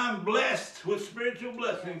declare that I'm blessed with spiritual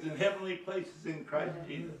blessings in heavenly places in Christ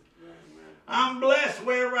Jesus. I'm blessed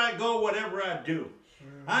wherever I go, whatever I do.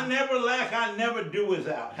 I never lack, I never do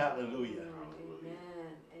without. Hallelujah. Amen.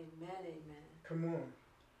 Amen. Amen. Come on.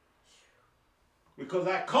 Because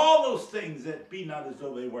I call those things that be not as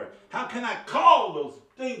though they were. How can I call those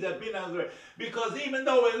things that be not as though they were? Because even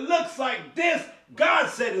though it looks like this, God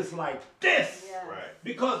said it's like this. Yeah. Right.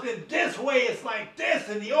 Because in this way it's like this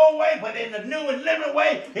in the old way, but in the new and living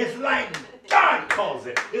way, it's like God calls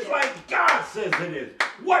it. It's like God says it is.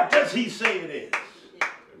 What does he say it is?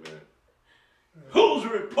 Amen. Whose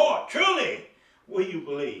report truly will you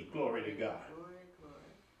believe? Glory to God. Glory, glory.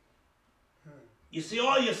 You see,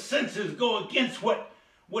 all your senses go against what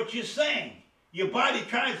you're saying. Your body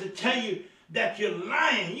tries to tell you that you're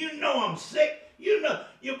lying. You know I'm sick. You know,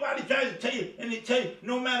 your body tries to tell you, and it tells you,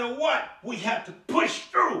 no matter what, we have to push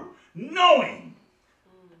through, knowing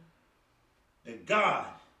that God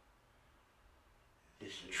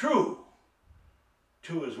is true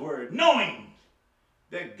to his word, knowing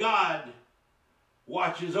that God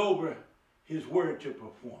watches over his word to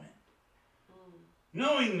perform it.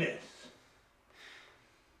 Knowing this.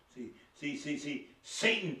 See,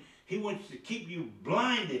 Satan, he wants to keep you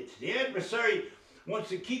blinded. The adversary wants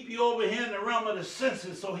to keep you over here in the realm of the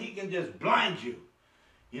senses so he can just blind you.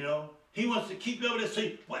 You know, he wants to keep you over there so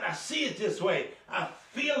when I see it this way, I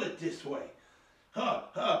feel it this way.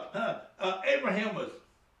 Abraham was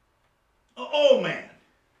an old man.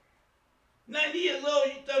 90 years old,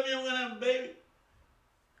 you tell me I'm going to have a baby?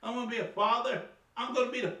 I'm going to be a father. I'm going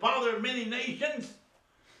to be the father of many nations.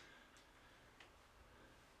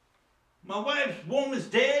 My wife's womb is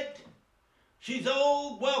dead. She's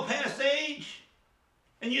old, well past age.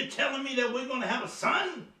 And you're telling me that we're going to have a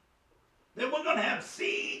son? That we're going to have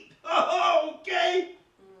seed? Oh, okay.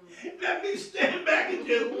 Let me stand back and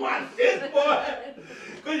just watch this, boy.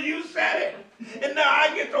 Because you said it. And now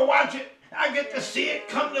I get to watch it. I get to see it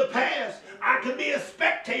come to pass. I can be a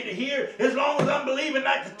spectator here as long as I'm believing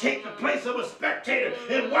I can take the place of a spectator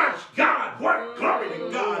and watch God work. Glory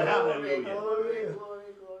to God. Hallelujah. Glory, glory,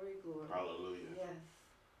 glory, glory. Hallelujah. Yes.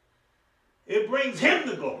 It brings him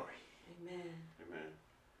the glory. Amen. Amen.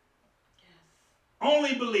 Yes.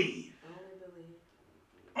 Only believe.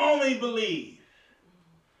 Only believe. Only believe.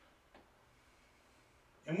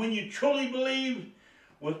 And when you truly believe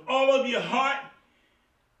with all of your heart,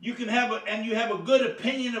 you can have a good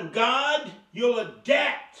opinion of God, you'll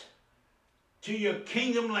adapt to your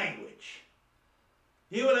kingdom language.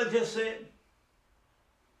 You hear what I just said?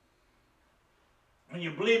 When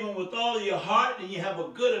you're believing with all your heart and you have a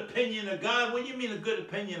good opinion of God, what do you mean a good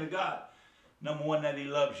opinion of God? Number one, that he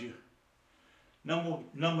loves you.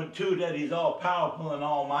 Number two, that he's all powerful and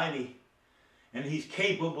almighty and he's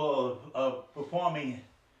capable of performing it.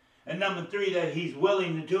 And number three, that he's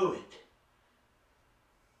willing to do it.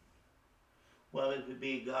 Well, if it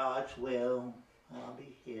be God's will, I'll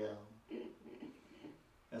be healed.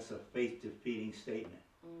 That's a faith-defeating statement.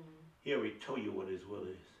 He already told you what his will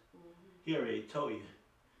is. He already told you.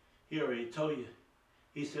 He already told you.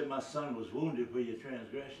 He said, my son was wounded for your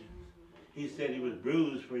transgressions. He said he was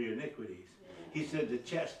bruised for your iniquities. He said the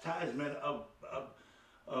chastisement of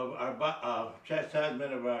our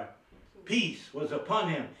peace was upon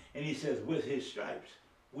him. And he says, with his stripes,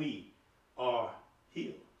 we are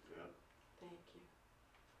healed. Thank you.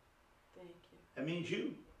 Thank you. That means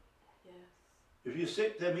you. Yes. If you're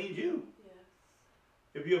sick, that means you. Yes.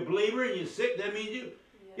 If you're a believer and you're sick, that means you.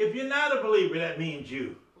 Yes. If you're not a believer, that means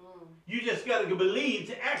you. You just got to believe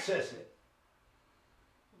to access it.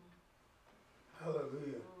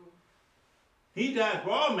 Hallelujah. He died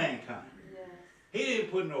for all mankind. Yes. He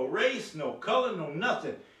didn't put no race, no color, no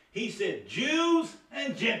nothing. He said Jews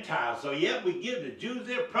and Gentiles. So yet we give the Jews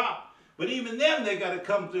their prop. But even them, they got to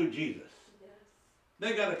come through Jesus. Yes.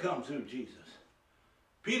 They got to come through Jesus.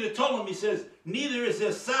 Peter told him, he says, neither is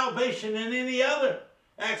there salvation in any other.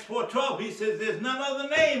 Acts 4:12, he says, there's none other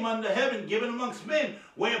name under heaven given amongst men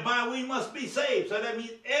whereby we must be saved. So that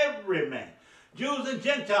means every man. Jews and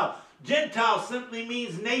Gentiles. Gentile simply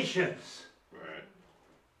means nations. Right.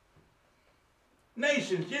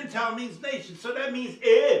 Nations. Gentile means nations. So that means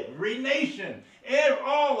every nation.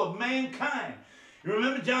 All of mankind. You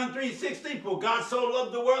remember John 3:16? For God so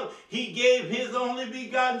loved the world, he gave his only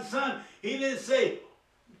begotten son. He didn't say,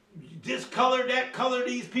 this color, that color,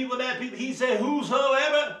 these people, that people. He said,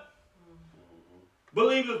 whosoever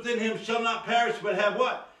believeth in him shall not perish, but have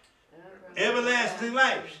what? Everlasting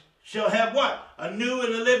life. Shall have what? A new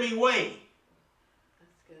and a living way.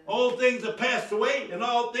 That's good. All things are passed away, and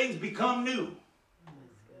all things become new. That's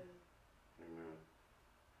good. Amen.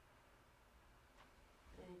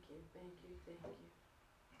 Thank you, thank you, thank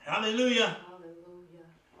you. Hallelujah. Hallelujah.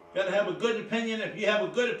 You got to have a good opinion. If you have a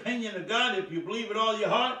good opinion of God, if you believe with all your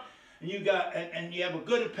heart, and you have a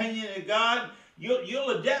good opinion of God, you'll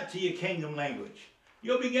adapt to your kingdom language.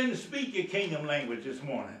 You'll begin to speak your kingdom language this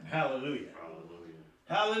morning. Hallelujah. Hallelujah.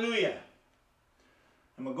 Hallelujah.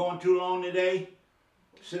 Am I going too long today?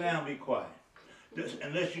 Sit down and be quiet.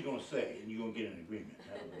 Unless you're going to say, and you're going to get an agreement.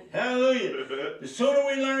 Hallelujah. Hallelujah. The sooner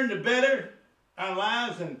we learn, the better our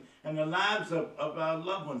lives and the lives of our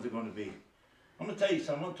loved ones are going to be. I'm going to tell you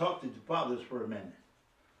something. I'm going to talk to the fathers for a minute.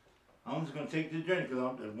 I'm just going to take the journey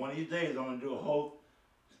because one of these days I'm going to do a whole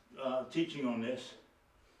teaching on this.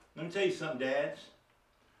 Let me tell you something, dads.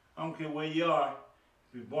 I don't care where you are.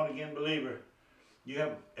 If you're a born-again believer,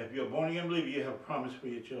 if you're a born-again believer, you have a promise for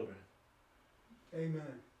your children. Amen.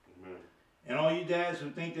 Amen. And all you dads who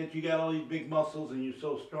think that you got all these big muscles and you're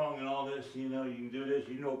so strong and all this, you know, you can do this,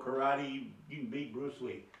 you know karate, you can beat Bruce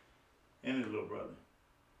Lee and his little brother.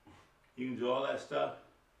 You can do all that stuff.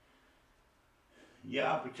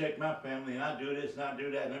 Yeah, I'll protect my family and I do this and I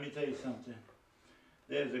do that. Let me tell you something.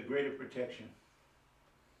 There's a greater protection.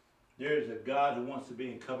 There is a God who wants to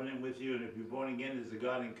be in covenant with you, and if you're born again, there's a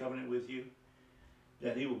God in covenant with you,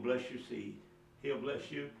 that he will bless your seed. He'll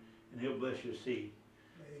bless you and he'll bless your seed.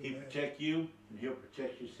 He'll protect you and he'll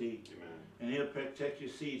protect your seed. Amen. And he'll protect your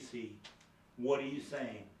seed. What are you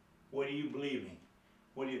saying? What are you believing?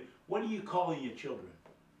 What are you calling your children?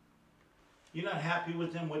 You're not happy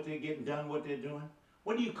with them, what they're getting done, what they're doing?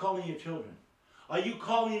 What are you calling your children? Are you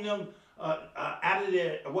calling them out of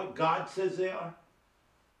their, what God says they are?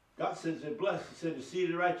 God says they're blessed. He said the seed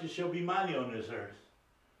of the righteous shall be mighty on this earth.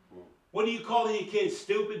 What are you calling your kids?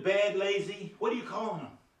 Stupid, bad, lazy? What are you calling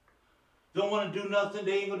them? Don't want to do nothing.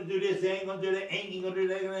 They ain't going to do this. They ain't going to do that. Ain't going to do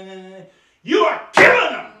that. You are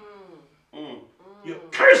killing them. You're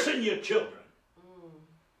cursing your children.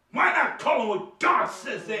 Why not call them what God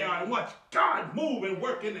says they are and watch God move and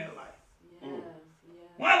work in their life? Yes,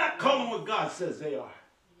 Why not call them what God says they are?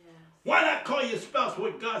 yes, Why not call your spouse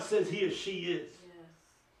what God says he or she is? yes.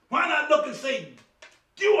 Why not look and say,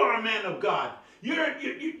 you are a man of God. You're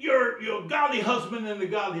a godly husband and a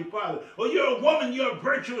godly father. Or you're a woman, you're a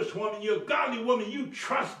virtuous woman, you're a godly woman. You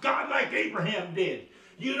trust God like Abraham did.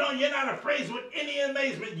 You're not afraid with any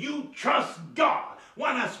amazement. You trust God.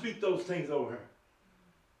 Why not speak those things over her?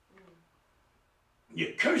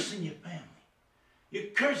 You're cursing your family.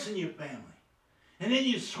 You're cursing your family. And then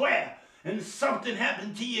you swear and something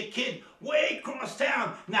happened to your kid way across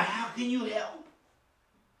town. Now how can you help?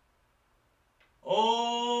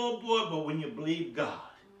 Oh boy, but when you believe God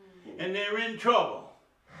and they're in trouble,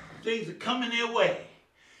 things are coming their way,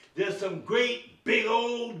 there's some great big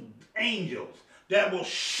old angels that will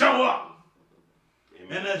show up.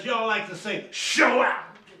 Amen. And as y'all like to say, show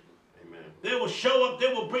out. Amen. They will show up.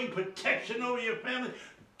 They will bring protection over your family.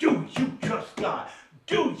 Do you trust God?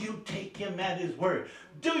 Do you take him at his word?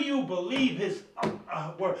 Do you believe his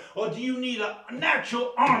word? Or do you need a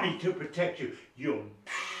natural army to protect you?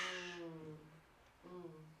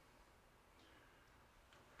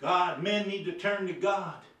 God, men need to turn to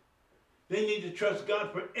God. They need to trust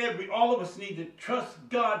God for all of us need to trust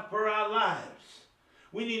God for our lives.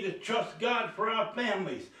 We need to trust God for our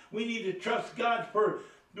families. We need to trust God for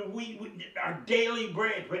our daily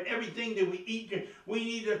bread, for everything that we eat. We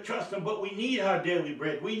need to trust him, but we need our daily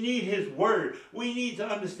bread. We need his word. We need to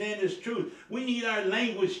understand his truth. We need our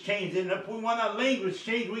language changed. And if we want our language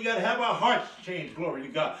changed, we got to have our hearts changed. Glory to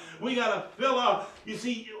God. We got to fill out. You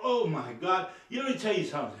see, oh my God. Let me tell you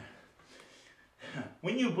something.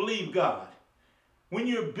 When you believe God, when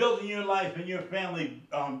you're building your life and your family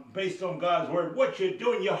based on God's word, what you're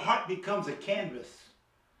doing, your heart becomes a canvas.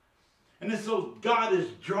 And so God is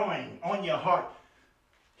drawing on your heart.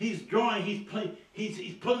 He's drawing, he's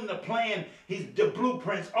putting the plan, the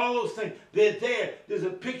blueprints, all those things. They're there. There's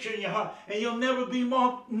a picture in your heart. And you'll never be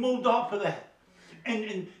moved off of that.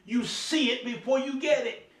 and you see it before you get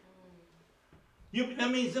it.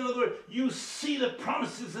 That means, in other words, you see the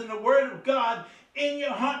promises in the Word of God in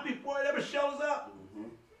your heart before it ever shows up. Mm-hmm.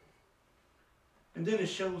 And then it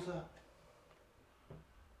shows up.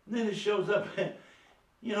 And then it shows up.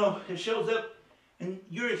 You know, it shows up and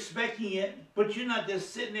you're expecting it, but you're not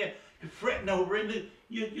just sitting there fretting over it.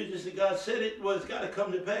 You just, God said it, well, it's got to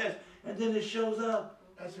come to pass. And then it shows up.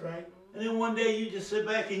 That's right. And then one day you just sit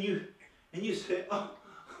back and you say, oh,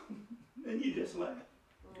 and you just laugh.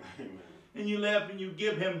 Amen. And you laugh and you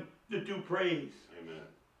give him the due praise. Amen.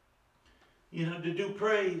 You know, the due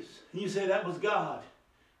praise. And you say, that was God.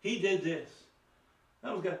 He did this.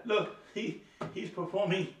 That was God. Look, he's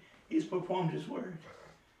performed his word.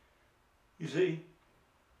 You see?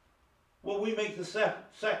 Well, we make the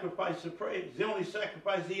sacrifice of praise. The only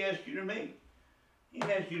sacrifice he asked you to make. He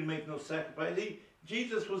didn't ask you to make no sacrifice.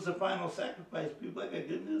 Jesus was the final sacrifice. People, I got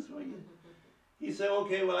good news for you. He said,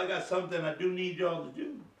 okay, well, I got something I do need y'all to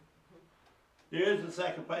do. There is a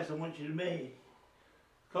sacrifice I want you to make.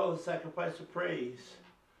 It's called the sacrifice of praise.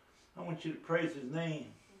 I want you to praise his name.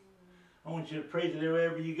 I want you to praise it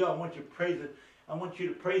wherever you go. I want you to praise it. I want you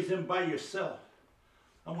to praise him by yourself.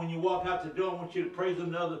 And when you walk out the door, I want you to praise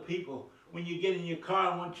him to other people. When you get in your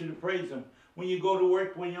car, I want you to praise him. When you go to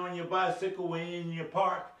work, when you're on your bicycle, when you're in your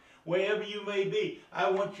park, wherever you may be, I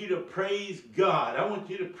want you to praise God. I want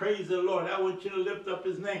you to praise the Lord. I want you to lift up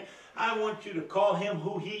his name. I want you to call him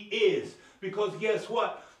who he is. Because guess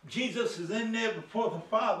what? Jesus is in there before the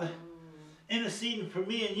Father, interceding for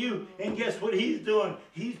me and you. And guess what he's doing?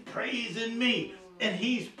 He's praising me. And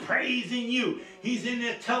he's praising you. He's in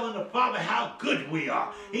there telling the Father how good we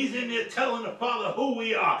are. He's in there telling the Father who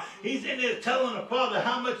we are. He's in there telling the Father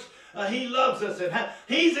how much he loves us. And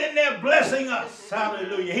he's in there blessing us.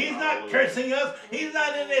 Hallelujah. He's not cursing us. He's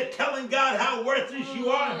not in there telling God how worthless you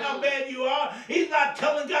are and how bad you are. He's not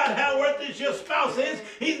telling God how worthless your spouse is.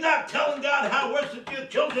 He's not telling God how worthless your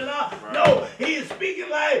children are. No, he is speaking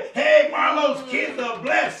like, hey, Marlo's kids are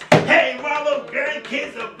blessed. Hey, Marlo's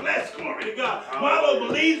grandkids are blessed. Glory to God. Marlo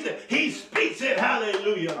believes it. He speaks it.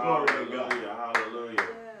 Hallelujah. Glory to God. Hallelujah.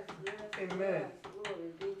 Yes, Amen.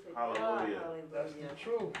 Glory be to Hallelujah. God. That's the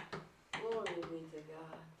truth. Glory be to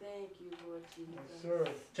God. Thank you, Lord Jesus. Yes, sir.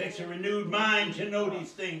 Takes a renewed mind to know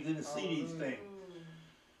these things and to see these things.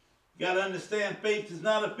 You got to understand, faith is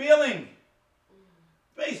not a feeling.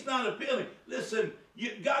 Faith's not a feeling. Listen,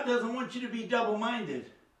 God doesn't want you to be double-minded.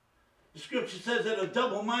 The scripture says that a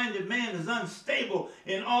double-minded man is unstable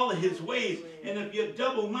in all of his ways. And if you're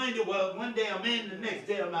double-minded, well, one day I'm in, the next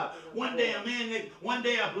day I'm out. One day I'm in, one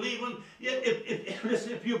day I believe him.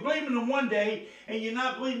 Listen, if you're believing him one day and you're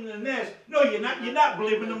not believing the next, no, you're not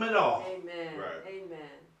believing him at all. Amen. Right. Amen.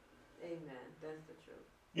 Amen. That's the truth.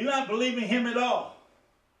 You're not believing him at all.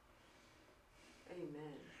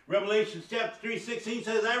 Amen. Revelation chapter 3:16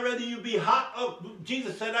 says, I'd rather you be hot or,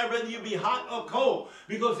 Jesus said, I'd rather you be hot or cold.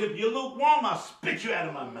 Because if you're lukewarm, I'll spit you out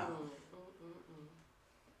of my mouth.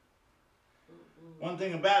 One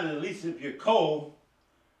thing about it, at least if you're cold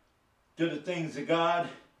to the things of God,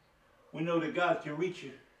 we know that God can reach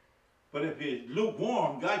you. But if you're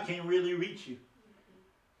lukewarm, God can't really reach you.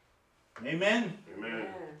 Amen? Amen.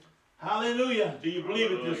 Hallelujah. Do you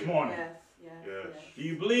believe it this morning? Yes, yes, Yes. yes. Do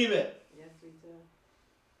you believe it? Yes, we do.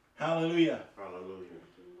 Hallelujah. Hallelujah.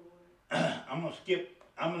 Thank you, Lord. I'm gonna skip.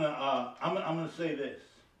 I'm gonna say this.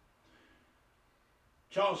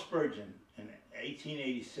 Charles Spurgeon in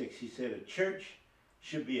 1886, he said, a church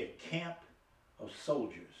should be a camp of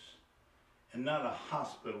soldiers and not a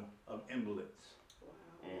hospital of invalids. Wow,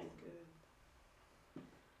 that's good.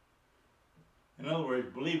 In other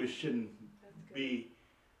words, believers shouldn't That's good. be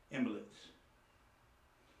invalids.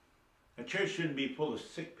 A church shouldn't be full of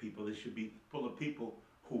sick people. It should be full of people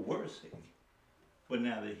who were sick, but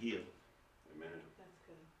now they're healed. Amen. That's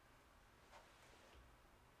good.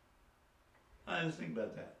 All right, let's think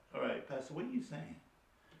about that. All right, Pastor, what are you saying?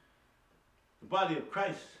 The body of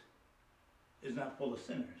Christ is not full of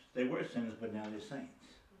sinners. They were sinners, but now they're saints.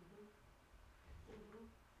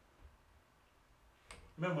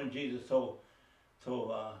 Remember when Jesus told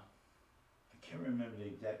I can't remember the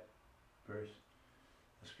exact verse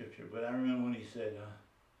of scripture, but I remember when he said,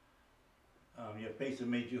 your faith has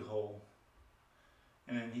made you whole.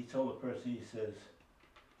 And then he told the person, he says,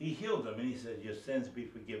 he healed them, and he said, your sins be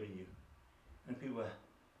forgiven you. And people,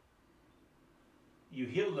 you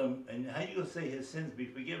healed him, and how you going to say his sins be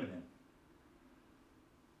forgiven him?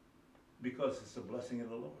 Because it's the blessing of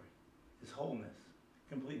the Lord. It's wholeness,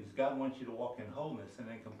 completeness. God wants you to walk in wholeness and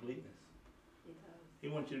in completeness. He does. He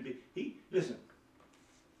wants you to be, listen,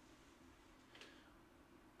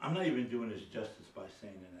 I'm not even doing this justice by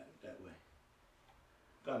saying it that way.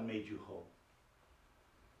 God made you whole.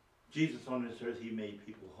 Jesus on this earth, he made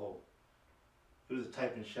people whole. It was a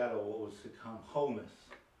type and shadow of what was to come, wholeness.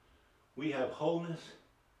 We have wholeness,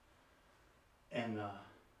 and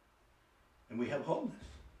we have wholeness.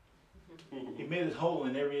 He made us whole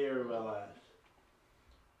in every area of our lives.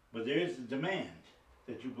 But there is a demand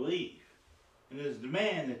that you believe, and there's a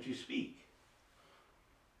demand that you speak,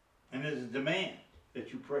 and there's a demand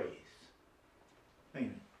that you praise. Think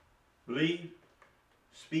of it. Believe,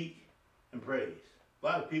 speak, and praise. A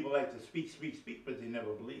lot of people like to speak, but they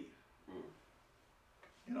never believe.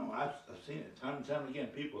 You know, I've seen it time and time again.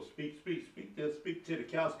 People speak. They'll speak till the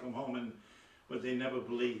cows come home, but they never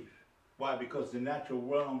believe. Why? Because the natural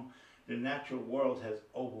world has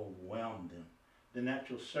overwhelmed them. The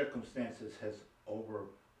natural circumstances has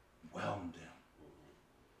overwhelmed them.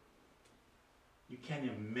 You can't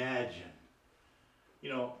imagine. You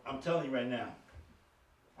know, I'm telling you right now,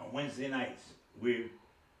 on Wednesday nights, we're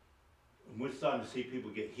starting to see people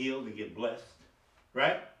get healed and get blessed.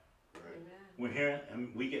 Right? Amen. We're hearing,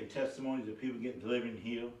 and we get testimonies of people getting delivered and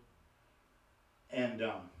healed. And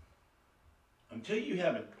until you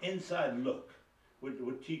have an inside look, we're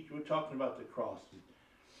talking about the cross,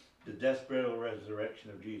 the death, burial, resurrection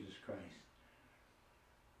of Jesus Christ.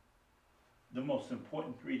 The most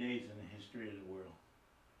important 3 days in the history of the world.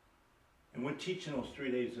 And we're teaching those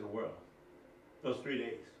 3 days of the world. Those 3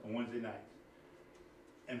 days on Wednesday nights.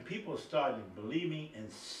 And people are starting believing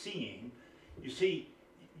and seeing. You see,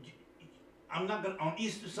 I'm not going to, on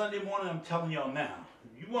Easter Sunday morning, I'm telling y'all now.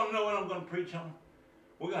 You want to know what I'm going to preach on?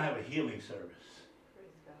 We're going to have a healing service.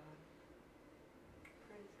 Praise God.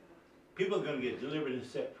 Praise God. People are going to get delivered and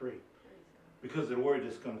set free because of the word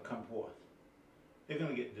that's going to come forth. They're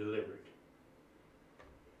going to get delivered.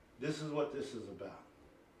 This is what this is about.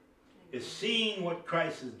 It's seeing what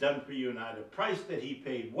Christ has done for you and I, the price that he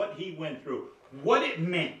paid, what he went through, what it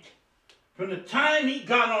meant. From the time he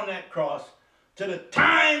got on that cross to the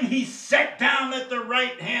time he sat down at the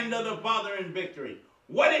right hand of the Father in victory.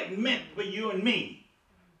 What it meant for you and me.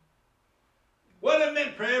 What it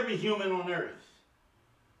meant for every human on earth.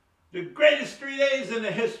 The greatest 3 days in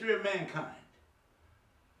the history of mankind.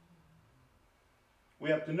 We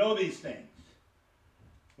have to know these things.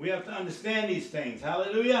 We have to understand these things.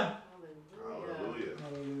 Hallelujah. Hallelujah.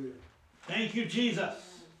 Hallelujah. Thank you, Jesus.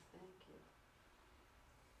 Yes, thank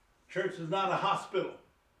you. Church is not a hospital.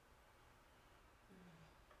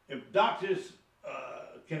 If doctors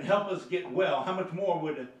can help us get well, how much more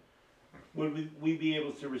would we be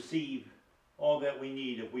able to receive all that we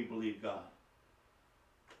need if we believe God?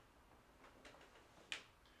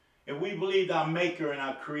 If we believed our Maker and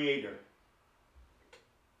our Creator,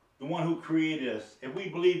 the one who created us, if we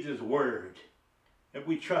believed his word, if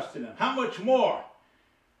we trusted him, how much more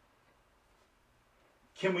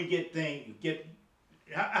can we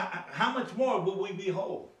how much more will we be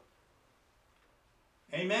whole?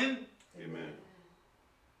 Amen? Amen.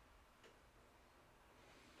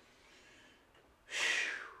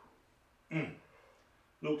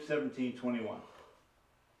 Luke 17:21.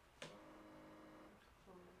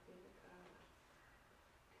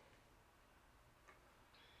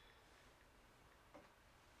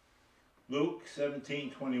 Luke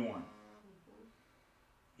 17:21.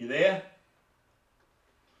 You there?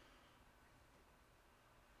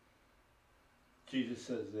 Jesus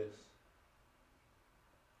says this.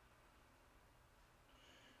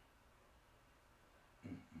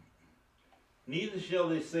 Neither shall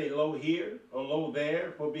they say, lo here or lo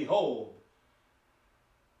there, for behold,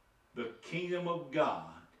 the kingdom of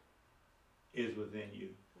God is within you.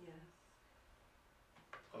 Yes.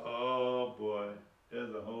 Oh boy,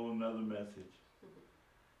 there's a whole nother message.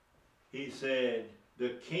 He said, the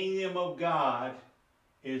kingdom of God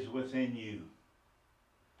is within you.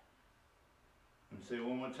 Let me say it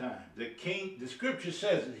one more time. The scripture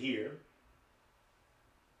says it here.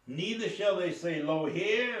 Neither shall they say, lo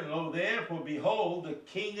here and lo there, for behold, the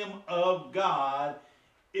kingdom of God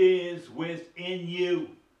is within you.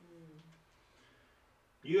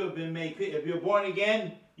 You have been made, if you're born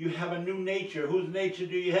again, you have a new nature. Whose nature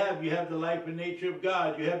do you have? You have the life and nature of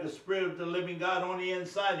God. You have the Spirit of the living God on the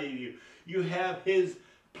inside of you. You have his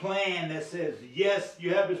plan that says yes.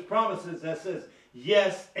 You have his promises that says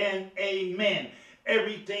yes and amen.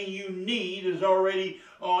 Everything you need is already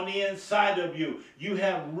on the inside of you. You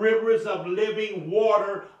have rivers of living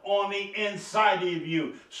water on the inside of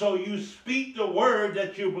you. So you speak the word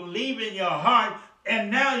that you believe in your heart,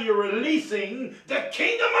 and now you're releasing the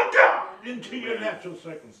kingdom of God into your natural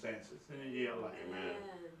circumstances and in your life. Amen.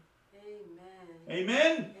 Amen.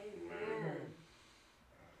 Amen? Amen.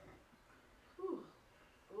 Whew.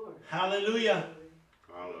 Lord. Hallelujah.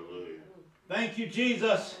 Hallelujah. Thank you,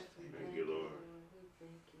 Jesus. Thank you, Lord. We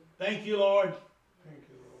thank you. Thank you, Lord. Thank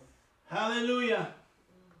you, Lord. Hallelujah.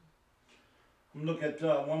 I'm looking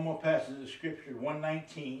at one more passage of scripture,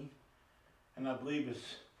 119, and I believe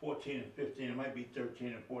it's 14 and 15. It might be 13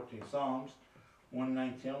 and 14. Psalms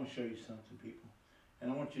 119. I want to show you something, people.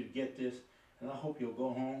 And I want you to get this, and I hope you'll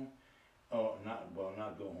go home. Oh, not go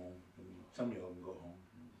home. Some of y'all can go home.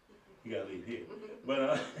 You got to leave here.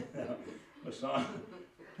 But,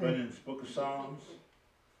 but in the book of Psalms,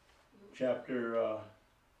 chapter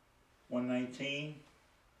 119,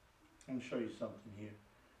 I'm going to show you something here.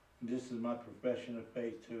 This is my profession of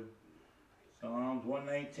faith too. Psalms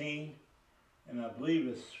 119, and I believe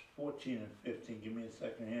it's 14 and 15. Give me a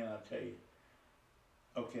second here and I'll tell you.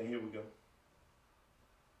 Okay, here we go.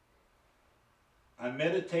 I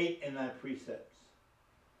meditate in thy precepts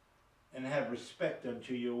and have respect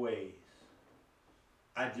unto your ways.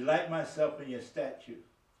 I delight myself in your statutes,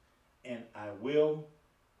 and I will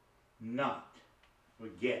not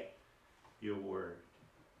forget your word.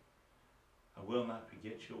 I will not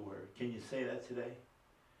forget your word. Can you say that today?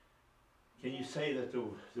 Can you say that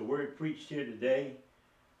the word preached here today,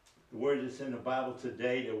 the word that's in the Bible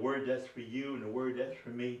today, the word that's for you and the word that's for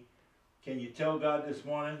me, can you tell God this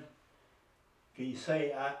morning? Can you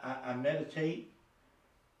say, I meditate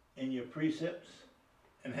in your precepts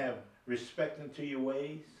and have respect unto your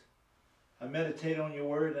ways? I meditate on your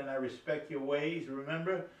word and I respect your ways.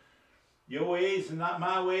 Remember, your ways are not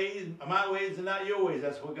my ways are not your ways.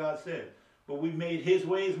 That's what God said. But we made his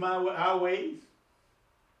ways our ways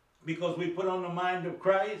because we put on the mind of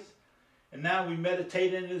Christ. And now we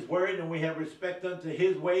meditate in his word and we have respect unto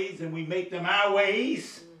his ways and we make them our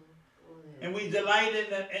ways. And we delight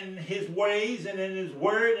in his ways and in his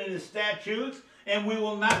word and his statutes. And we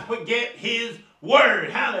will not forget his word.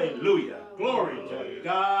 Hallelujah. Glory to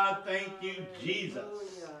God. Thank you, Jesus.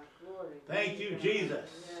 Thank you, Jesus.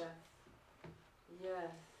 Yes.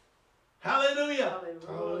 Hallelujah.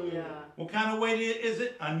 Hallelujah. What kind of way is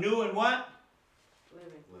it? A new and what?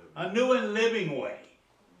 Living. A new and living way.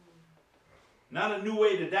 Not a new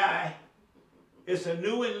way to die. It's a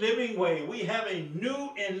new and living way. We have a new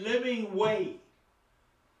and living way.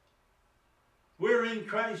 We're in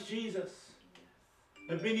Christ Jesus.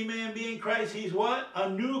 If any man be in Christ, he's what? A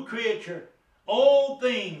new creature. Old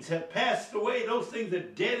things have passed away. Those things are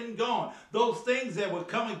dead and gone. Those things that would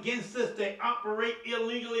come against us, they operate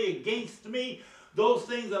illegally against me. Those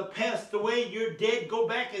things have passed away. You're dead. Go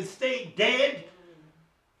back and stay dead.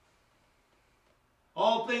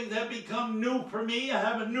 All things have become new for me. I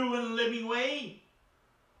have a new and living way.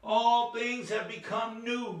 All things have become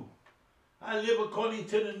new. I live according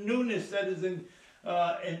to the newness that is in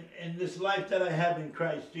this life that I have in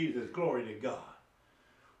Christ Jesus. Glory to God.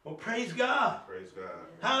 Well, praise God. Praise God.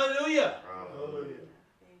 Hallelujah. Hallelujah.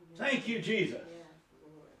 Thank you, Jesus.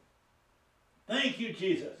 Thank you,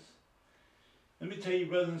 Jesus. Let me tell you,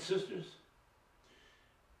 brothers and sisters,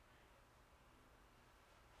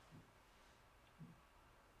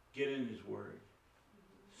 get in his word.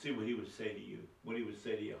 See what he would say to you, what he would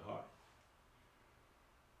say to your heart.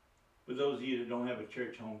 For those of you that don't have a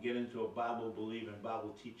church home, get into a Bible-believing,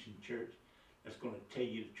 Bible-teaching church that's going to tell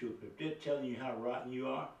you the truth. If they're telling you how rotten you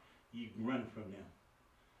are, you can run from them.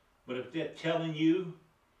 But if they're telling you,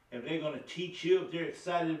 if they're going to teach you, if they're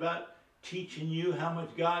excited about teaching you how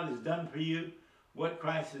much God has done for you, what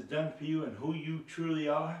Christ has done for you, and who you truly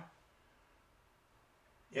are,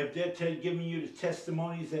 if they're giving you the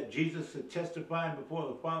testimonies that Jesus is testifying before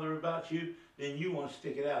the Father about you, then you want to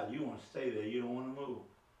stick it out. You want to stay there. You don't want to move.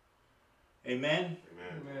 Amen?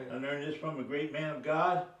 Amen. I learned this from a great man of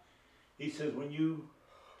God. He says when you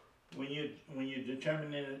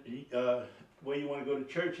determine where you want to go to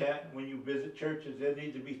church at, when you visit churches, there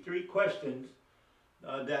need to be 3 questions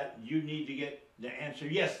that you need to get the answer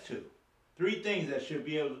yes to. 3 things that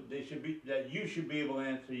you should be able to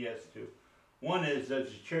answer yes to. One is, does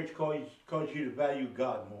the church cause you to value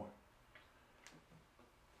God more?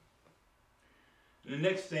 The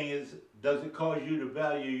next thing is, does it cause you to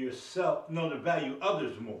value value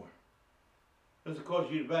others more? Does it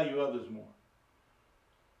cause you to value others more?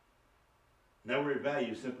 That word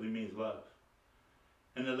value simply means love.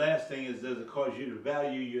 And the last thing is, does it cause you to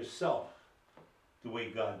value yourself the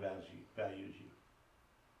way God values you?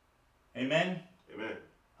 Amen? Amen.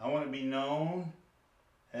 I want to be known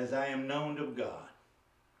as I am known of God.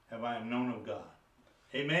 Have I am known of God.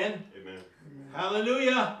 Amen? Amen.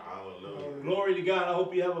 Hallelujah. Hallelujah. Glory to God. I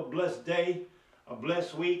hope you have a blessed day, a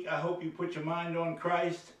blessed week. I hope you put your mind on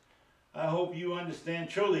Christ. I hope you understand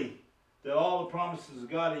truly that all the promises of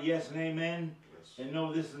God are yes and amen. Yes. And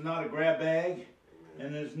know this is not a grab bag. Amen.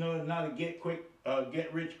 and there's not a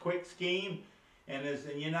get rich quick scheme, and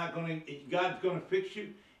you're not gonna. God's gonna fix you,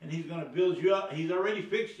 and He's gonna build you up. He's already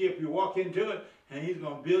fixed you if you walk into it, and He's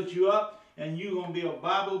gonna build you up, and you're gonna be a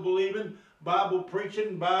Bible believing, Bible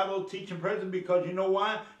preaching, Bible teaching person, because you know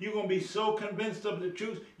why? You're going to be so convinced of the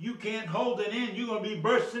truth, you can't hold it in. You're going to be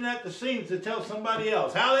bursting at the seams to tell somebody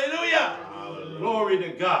else. Hallelujah! Hallelujah. Glory to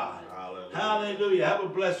God. Hallelujah. Hallelujah. Have a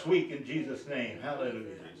blessed week in Jesus' name. Hallelujah. Amen.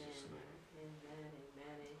 Amen. Amen. Amen.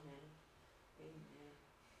 Amen. Amen.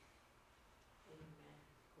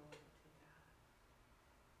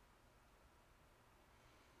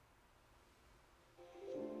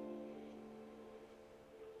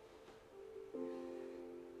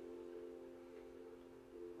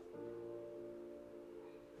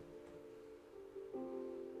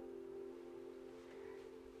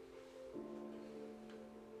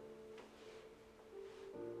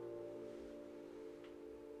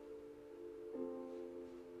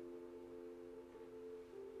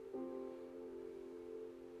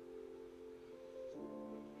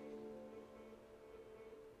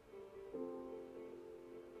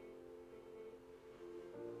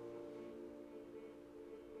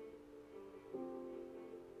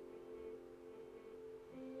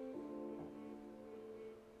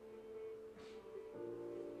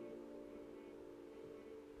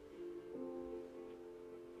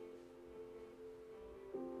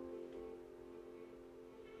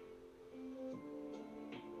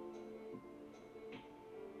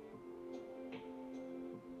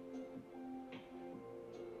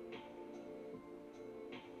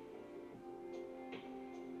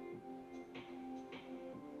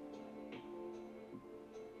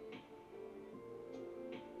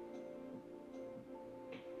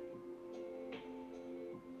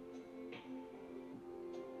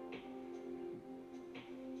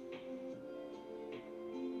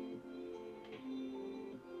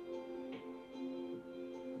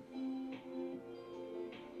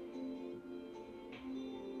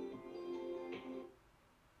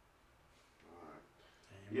 Glory to God.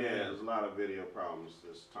 Yeah, there's a lot of video problems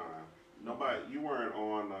this time. You weren't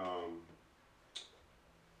on,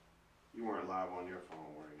 you weren't live on your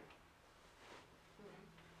phone, were you?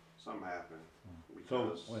 Something happened. So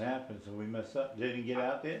Because what happened? So we messed up? Didn't get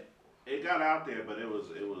out there? it got out there, but it was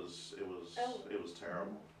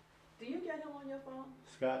terrible. Do you get him on your phone?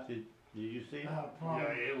 Scott, did you see it? problem.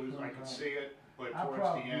 Yeah, it was, I could see it, but I towards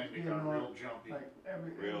probably the end, it get got on, real jumpy. Like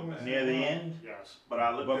Real bad. Near the end? Yes. But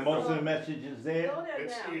I looked But at most the, of the messages there? Go there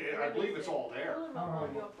It's, now. yeah, I Let me believe it's see. all there. Pull him up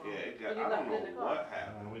on your phone. yeah, it And got, you I left don't it in know the car. what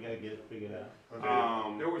happened. We gotta get it figured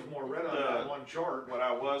out. There was more red on that one chart. What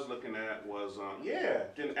I was looking at was,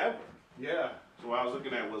 than ever. Yeah. So what I was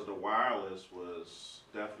looking at was the wireless was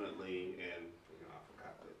definitely, and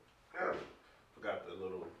I forgot the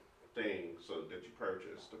little thing so that you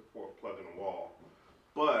purchased to plug in the wall.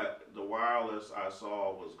 But the wireless I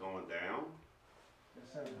saw was going down.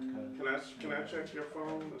 Can I check your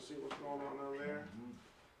phone and see what's going on down there?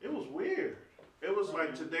 It was weird. It was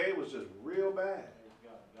like today was just real bad.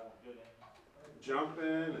 Jumping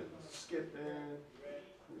and skipping.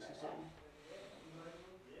 Let me see something.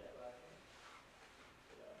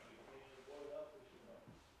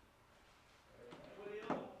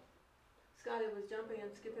 Scott, it was jumping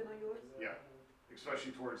and skipping on yours? Yeah,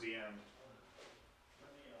 especially towards the end.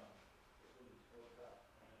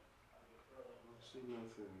 See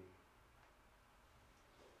nothing.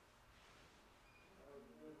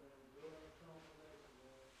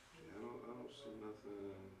 Yeah, I don't see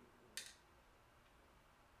nothing.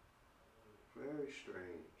 Very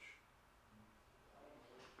strange.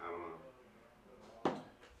 I don't know.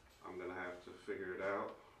 I'm gonna have to figure it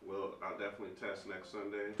out. I'll definitely test next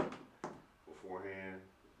Sunday beforehand.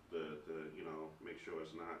 Make sure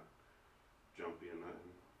it's not jumpy or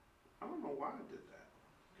nothing. I don't know why I did that.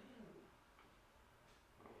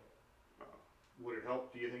 Would it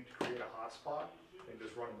help, do you think, to create a hotspot and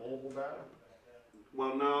just run mobile data?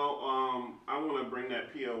 Well, no, I want to bring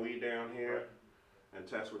that PoE down here and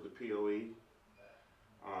test with the PoE.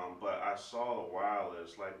 But I saw the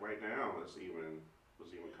wireless, like right now, was even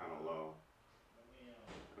kind of low.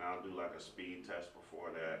 And I'll do like a speed test before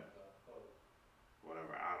that.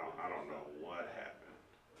 Whatever, I don't know what happened.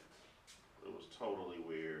 It was totally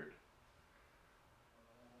weird.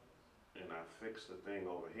 And I fixed the thing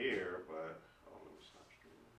over here, but